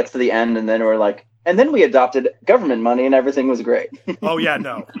to say it gets to the end, and then we're like, and then we adopted government money, and everything was great. Oh yeah,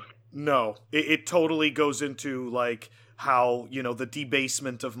 no, it totally goes into like how the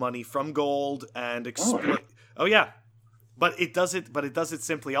debasement of money from gold and Oh yeah, but it does it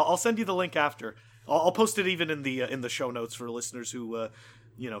simply. I'll send you the link after. I'll post it even in the show notes for listeners who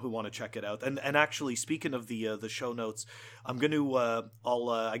who want to check it out. And actually, speaking of the show notes, I'm going to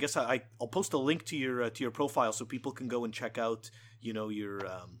I'll post a link to your profile so people can go and check out your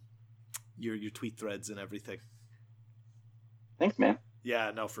tweet threads and everything. Thanks, man.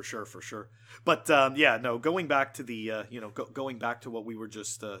 Yeah, no, for sure. But going back to the going back to what we were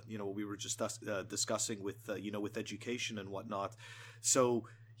just discussing with with education and whatnot. So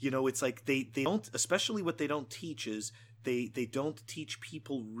it's like they don't, especially what they don't teach is they don't teach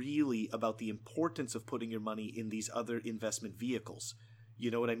people really about the importance of putting your money in these other investment vehicles. You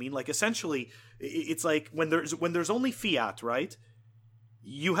know what I mean? Like essentially, it's like when there's only fiat, right?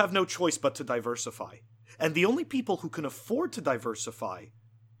 You have no choice but to diversify. And the only people who can afford to diversify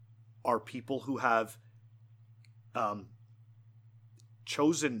are people who have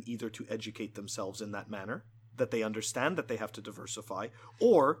chosen either to educate themselves in that manner, that they understand that they have to diversify,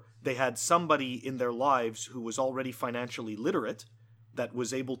 or they had somebody in their lives who was already financially literate that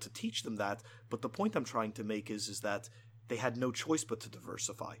was able to teach them that. But the point I'm trying to make is that they had no choice but to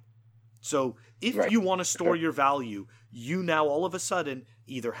diversify. So if you want to store your value, you now all of a sudden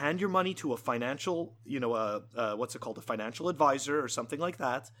either hand your money to a financial, a financial advisor or something like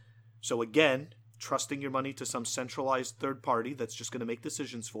that. So again, trusting your money to some centralized third party that's just going to make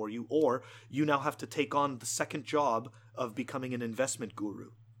decisions for you, or you now have to take on the second job of becoming an investment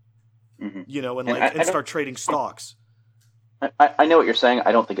guru, and start trading stocks. I know what you're saying.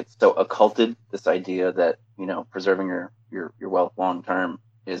 I don't think it's so occulted, this idea that, preserving your wealth long term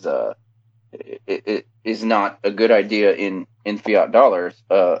is it is not a good idea in fiat dollars.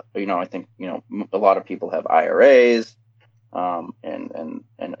 I think, a lot of people have IRAs, and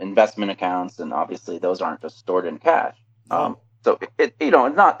investment accounts, and obviously those aren't just stored in cash. So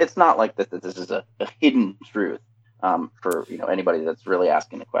it's not like this is a hidden truth for anybody that's really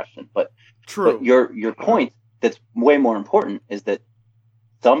asking the question. But true. But your point that's way more important is that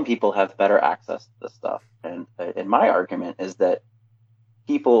some people have better access to this stuff, and my argument is that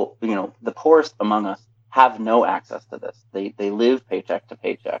people, the poorest among us, have no access to this. They live paycheck to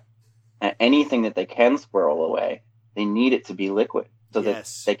paycheck, and anything that they can squirrel away, they need it to be liquid. so that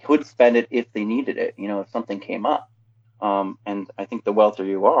Yes. they could spend it if they needed it, if something came up. And I think the wealthier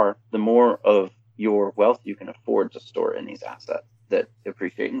you are, the more of your wealth you can afford to store in these assets that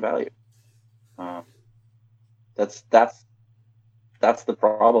appreciate in value. That's the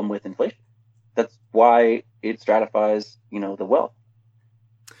problem with inflation. That's why it stratifies, the wealth.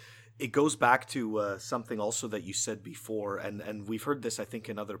 It goes back to something also that you said before, and we've heard this, I think,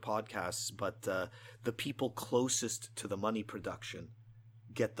 in other podcasts, but the people closest to the money production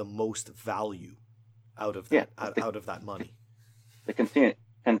get the most value out of that, out of that money. The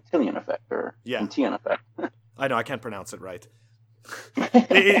Cantillon effect, or Cantillon effect. I know, I can't pronounce it right.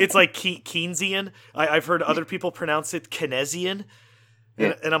 It's like Keynesian. I've heard other people pronounce it Keynesian,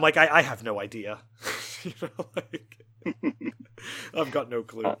 and I'm like, I have no idea. I've got no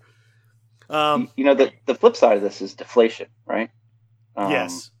clue. The flip side of this is deflation, right?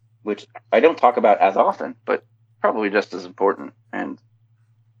 Yes. Which I don't talk about as often, but probably just as important. And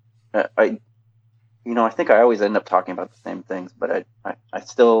I think I always end up talking about the same things, but I'd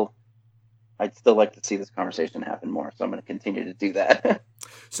still like to see this conversation happen more. So I'm going to continue to do that.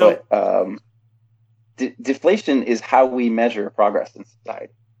 So, deflation is how we measure progress in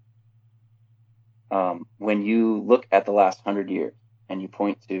society. When you look at the last 100 years and you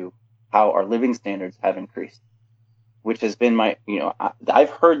point to how our living standards have increased, which has been I've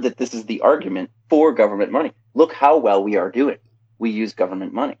heard that this is the argument for government money. Look how well we are doing. We use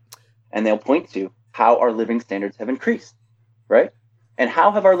government money. And they'll point to how our living standards have increased, right? And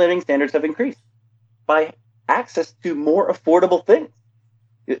how have our living standards have increased? By access to more affordable things.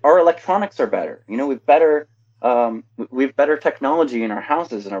 Our electronics are better. We have better technology in our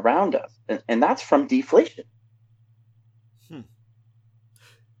houses and around us. And that's from deflation.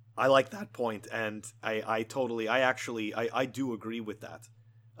 I like that point, and I do agree with that.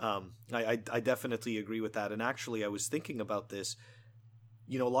 I definitely agree with that. And actually, I was thinking about this.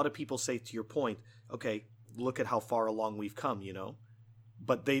 A lot of people say, to your point, okay, look at how far along we've come,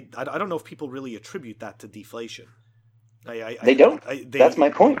 but I don't know if people really attribute that to deflation. They don't. That's my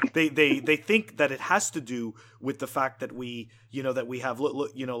point. They think that it has to do with the fact that we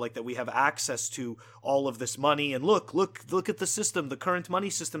have access to all of this money, and look at the system, the current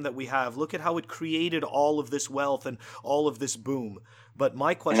money system that we have. Look at how it created all of this wealth and all of this boom. But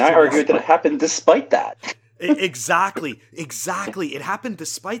my question, and I argued that it happened despite that. Exactly. It happened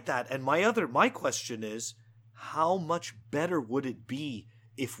despite that. And my question is, how much better would it be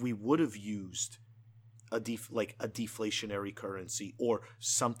if we would have used a deflationary currency, or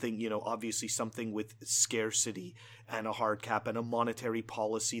something, obviously something with scarcity and a hard cap and a monetary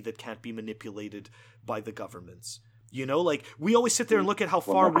policy that can't be manipulated by the governments. We always sit there and look at how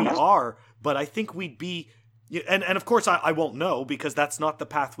far we are, but I think we'd be, and of course I won't know because that's not the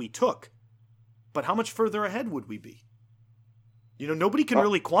path we took, but how much further ahead would we be? Nobody can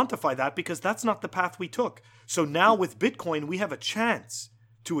really quantify that because that's not the path we took. So now with Bitcoin, we have a chance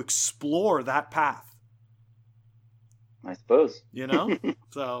to explore that path. I suppose.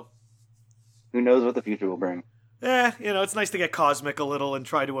 So who knows what the future will bring? It's nice to get cosmic a little and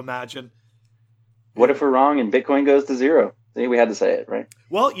try to imagine. What if we're wrong and Bitcoin goes to zero? See, we had to say it, right?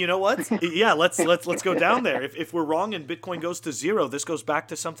 Well, you know what? Yeah, let's go down there. If we're wrong and Bitcoin goes to zero, this goes back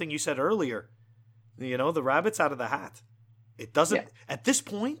to something you said earlier. The rabbit's out of the hat. It doesn't at this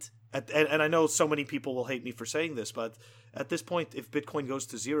point. And I know so many people will hate me for saying this, but at this point, if Bitcoin goes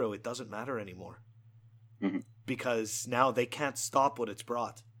to zero, it doesn't matter anymore. Mm-hmm. Because now they can't stop what it's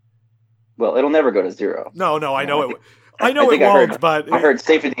brought. Well, it'll never go to zero. No, I know it. I know it won't. But I heard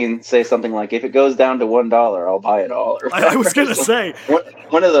Saifedean say something like, "If it goes down to $1, I'll buy it all." I was going to say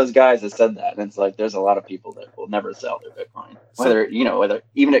one of those guys has said that, and it's like there's a lot of people that will never sell their Bitcoin, whether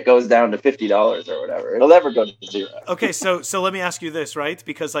even it goes down to $50 or whatever, it'll never go to zero. Okay, so let me ask you this, right?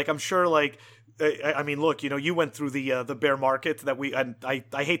 Because I'm sure I mean, look, you went through the bear market that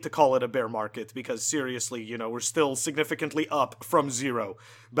I hate to call it a bear market because seriously, we're still significantly up from zero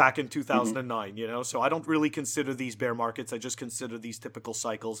back in 2009, so I don't really consider these bear markets. I just consider these typical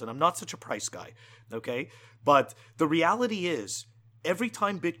cycles, and I'm not such a price guy, okay? But the reality is, every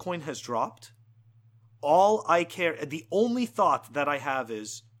time Bitcoin has dropped, the only thought that I have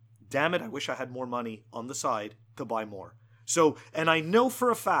is, damn it, I wish I had more money on the side to buy more. So, and I know for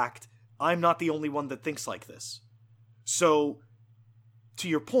a fact, I'm not the only one that thinks like this. So, to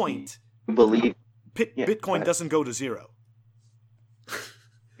your point, Bitcoin doesn't go to zero.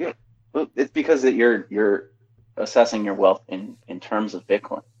 Yeah, well, it's because that you're assessing your wealth in terms of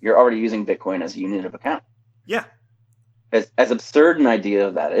Bitcoin. You're already using Bitcoin as a unit of account. Yeah. As absurd an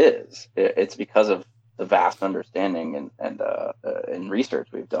idea that is, it's because of the vast understanding and research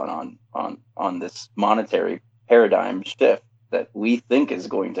we've done on this monetary paradigm shift that we think is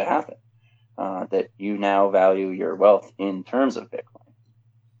going to happen. That you now value your wealth in terms of Bitcoin.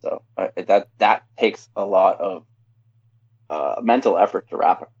 So that takes a lot of mental effort to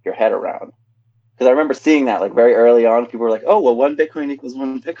wrap your head around. Because I remember seeing that like very early on. People were like, "Oh, well, 1 Bitcoin equals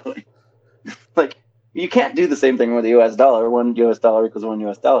 1 Bitcoin." Like, you can't do the same thing with the U.S. dollar. 1 U.S. dollar equals 1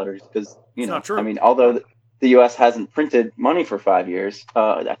 U.S. dollar because It's not true. I mean, although the U.S. hasn't printed money for 5 years,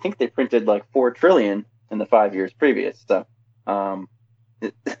 I think they printed like 4 trillion in the 5 years previous. So,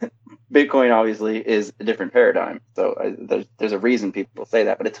 Bitcoin obviously is a different paradigm. So there's a reason people say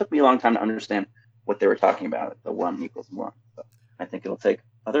that, but it took me a long time to understand what they were talking about. The 1 equals 1. So I think it'll take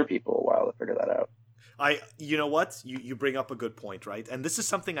other people a while to figure that out. You know what? You bring up a good point, right? And this is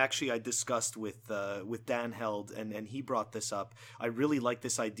something actually I discussed with Dan Held, and he brought this up. I really like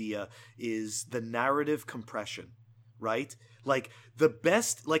this idea, is the narrative compression, right? Like the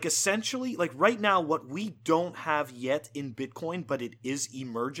best, like essentially, like right now, what we don't have yet in Bitcoin, but it is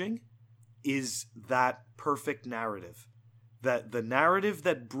emerging, is that perfect narrative. That the narrative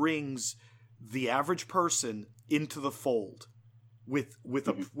that brings the average person into the fold with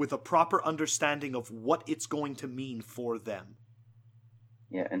a proper understanding of what it's going to mean for them.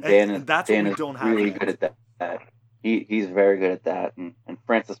 Yeah, and that's Dan what we is don't have really yet. good at that. He's very good at that, and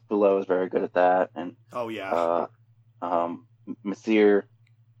Francis Boulot is very good at that, and Messire,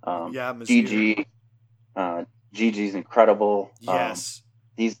 Messire. Gigi, Gigi's incredible. Yes,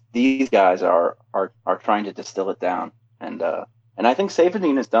 these guys are trying to distill it down, and I think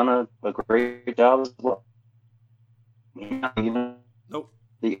Saifedean has done a great job as well. Nope.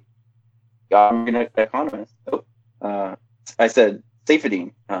 The economist. I said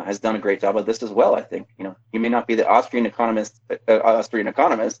Saifedean has done a great job of this as well. I think he may not be the Austrian economist,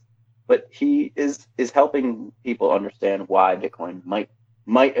 but he is helping people understand why Bitcoin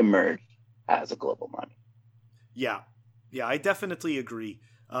might emerge as a global money. Yeah, I definitely agree.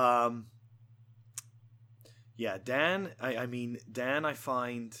 Dan. Dan. I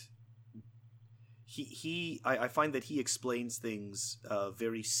find. I find that he explains things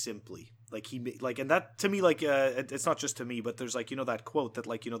very simply. And that to me, it's not just to me, but there's that quote that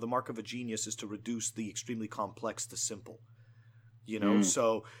the mark of a genius is to reduce the extremely complex to simple.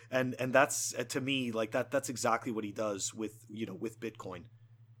 So and that's to me that's exactly what he does with Bitcoin.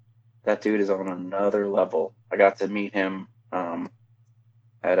 That dude is on another level. I got to meet him at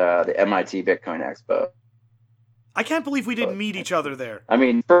the MIT Bitcoin Expo. I can't believe we didn't meet each other there. I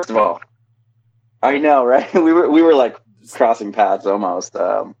mean, first of all, I know, right? We were like crossing paths almost.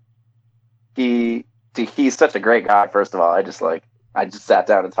 He's such a great guy. First of all, I just sat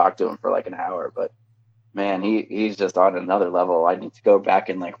down and talked to him for like an hour. But man, he's just on another level. I need to go back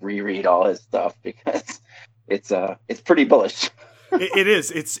and reread all his stuff because it's pretty bullish. It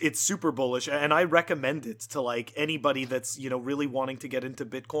is. It's super bullish, and I recommend it to anybody that's really wanting to get into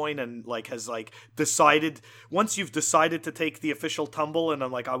Bitcoin and has decided. Once you've decided to take the official tumble, and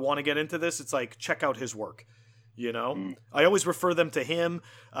I'm I want to get into this, it's check out his work. I always refer them to him.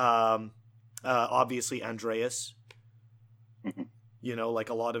 Obviously Andreas. Mm-hmm.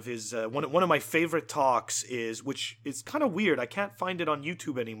 A lot of his one of my favorite talks is, which is kind of weird, I can't find it on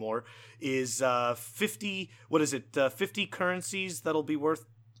YouTube anymore, is 50 currencies that'll be worth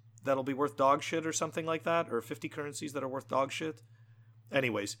dog shit or something like that, or 50 currencies that are worth dog shit.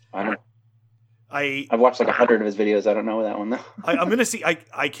 Anyways, I don't know. I've watched 100 of his videos. I don't know that one though. I'm gonna see.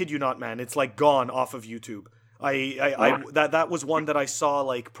 I kid you not, man. It's gone off of YouTube. That was one that I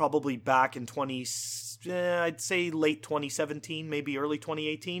saw probably back in I'd say late 2017, maybe early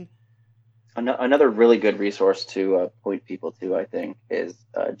 2018. Another really good resource to point people to, I think, is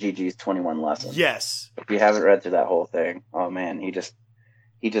Gigi's 21 Lessons. Yes. If you haven't read through that whole thing, oh man, he just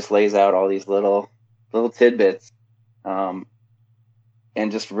lays out all these little tidbits, and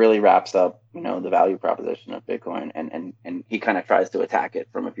just really wraps up, the value proposition of Bitcoin, and he kind of tries to attack it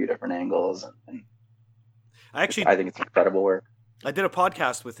from a few different angles, and I think it's incredible work. I did a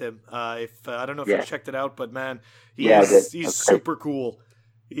podcast with him. I don't know if you checked it out, but man, he's super cool.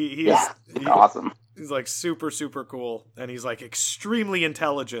 He's awesome. He's super, super cool, and he's extremely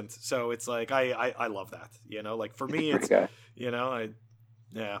intelligent. So it's I love that. For me, it's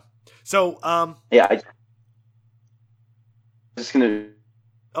So I'm just gonna.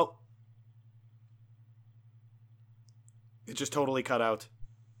 Oh, it just totally cut out.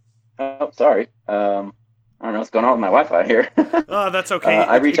 Oh, sorry. I don't know what's going on with my Wi-Fi here. Oh, that's okay.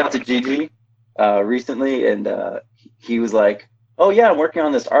 I reached out to Gigi recently, and he was like, "Oh yeah, I'm working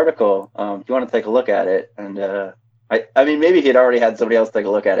on this article. Do you want to take a look at it?" And I mean, maybe he'd already had somebody else take a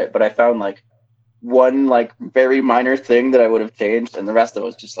look at it, but I found one very minor thing that I would have changed, and the rest of it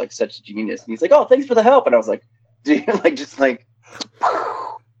was just such genius. And he's like, "Oh, thanks for the help," and I was like, like just like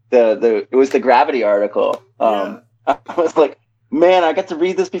it was the Gravity article. I was like, man, I got to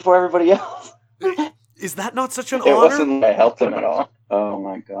read this before everybody else. Is that not such an It honor? wasn't like I helped him at all. Oh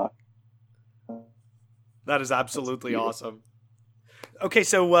my god. That is absolutely awesome. Okay,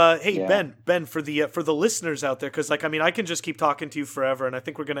 so hey, Ben, for the listeners out there, because like I mean, I can just keep talking to you forever, and I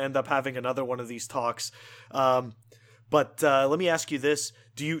think we're going to end up having another one of these talks. But let me ask you this: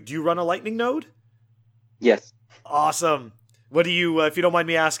 do you run a Lightning node? Yes. Awesome. What do you, if you don't mind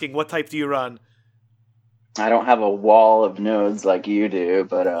me asking, what type do you run? I don't have a wall of nodes like you do,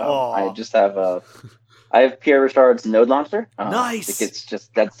 but I just have I have Pierre Richard's node launcher. Nice. I think it's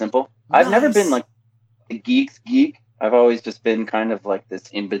just that simple. Nice. I've never been like a geek's geek. I've always just been kind of like this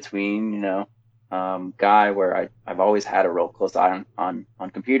in between, guy where I've always had a real close eye on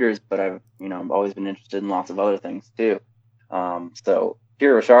computers, but I've always been interested in lots of other things too. So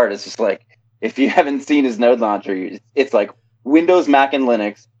Pierre Richard is just like, if you haven't seen his node launcher, it's like Windows, Mac, and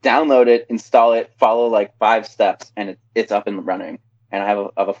Linux. Download it, install it, follow like 5 steps, and it's up and running. And I have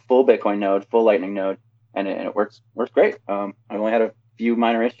a full Bitcoin node, full Lightning node, and it works great. I've only had a few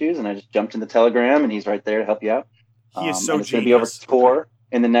minor issues, and I just jumped into Telegram, and he's right there to help you out. He is so it's going to be over Tor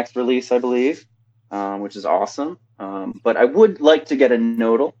in the next release, I believe, which is awesome. But I would like to get a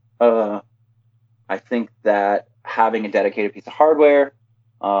nodal. I think that having a dedicated piece of hardware,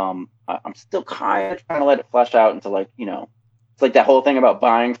 I'm still kind of trying to let it flesh out into it's like that whole thing about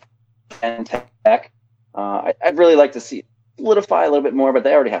buying and tech. I'd really like to see it solidify a little bit more, but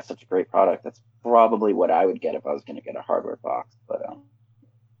they already have such a great product. That's probably what I would get if I was going to get a hardware box. But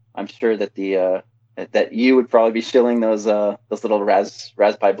I'm sure that that you would probably be shilling those little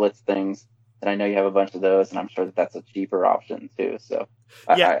Raspberry Blitz things. And I know you have a bunch of those, and I'm sure that that's a cheaper option too. So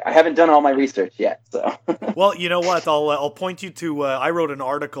I haven't done all my research yet. So well, you know what? I'll point you to. I wrote an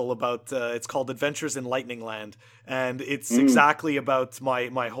article about. It's called "Adventures in Lightning Land," and it's exactly about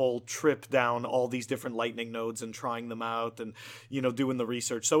my whole trip down all these different Lightning nodes and trying them out, and doing the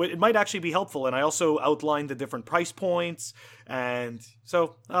research. So it might actually be helpful. And I also outlined the different price points, and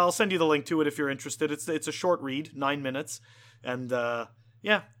so I'll send you the link to it if you're interested. It's a short read, 9 minutes, and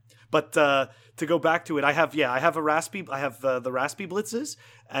yeah. But to go back to it, I have a Raspberry. I have the Raspberry Blitzes,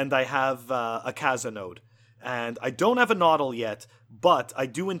 and I have a Casa node, and I don't have a Nodal yet, but I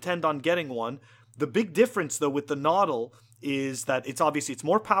do intend on getting one. The big difference, though, with the Nodal is that it's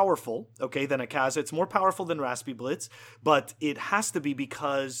more powerful, okay, than a Casa. It's more powerful than Raspberry Blitz, but it has to be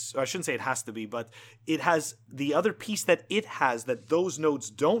because, or I shouldn't say it has to be, but it has the other piece that it has that those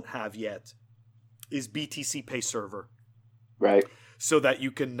nodes don't have yet is BTC Pay Server. Right. So that you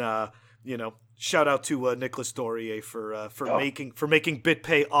can, shout out to Nicholas Dorier for making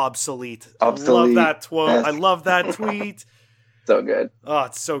BitPay obsolete. I love that Yes. I love that tweet. So good. Oh,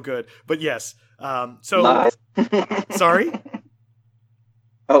 it's so good. But yes, lies. Sorry.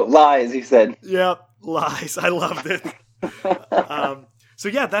 Oh, lies. He said. Yeah, lies. I loved it. So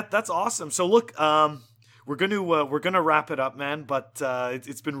yeah, that's awesome. So look, we're gonna wrap it up, man. But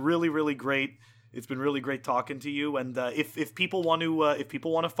it's been really, really great. It's been really great talking to you, and if people want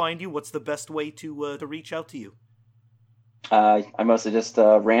to find you, what's the best way to reach out to you? I mostly just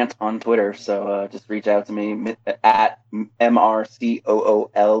rant on Twitter, so just reach out to me at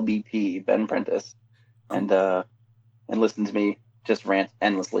MRCOOLBP Ben Prentice, and listen to me just rant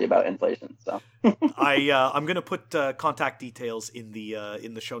endlessly about inflation. So I'm gonna put contact details in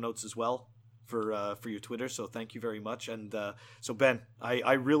the show notes as well. For your Twitter, so thank you very much. And so Ben,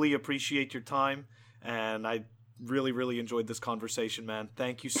 I really appreciate your time, and I really, really enjoyed this conversation, man.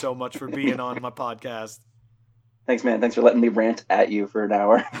 Thank you so much for being on my podcast. Thanks, man. Thanks for letting me rant at you for an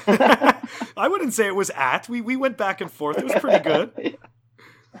hour. I wouldn't say it was we went back and forth. It was pretty good. Yeah.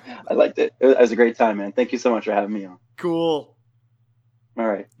 I liked it. It was a great time, man. Thank you so much for having me on. Cool. All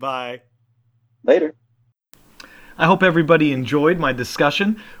right. Bye. Later. I hope everybody enjoyed my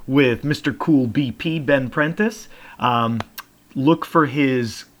discussion with Mr. Cool BP, Ben Prentice. Look for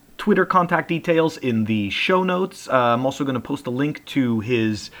his Twitter contact details in the show notes. I'm also going to post a link to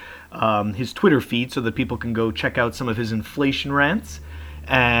his Twitter feed so that people can go check out some of his inflation rants.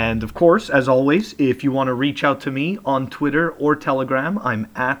 And of course, as always, if you want to reach out to me on Twitter or Telegram, I'm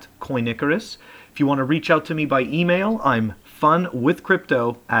at Coinicarus. If you want to reach out to me by email, I'm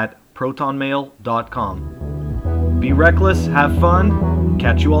funwithcrypto@protonmail.com. Be reckless, have fun,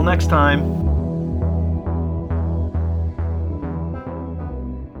 catch you all next time.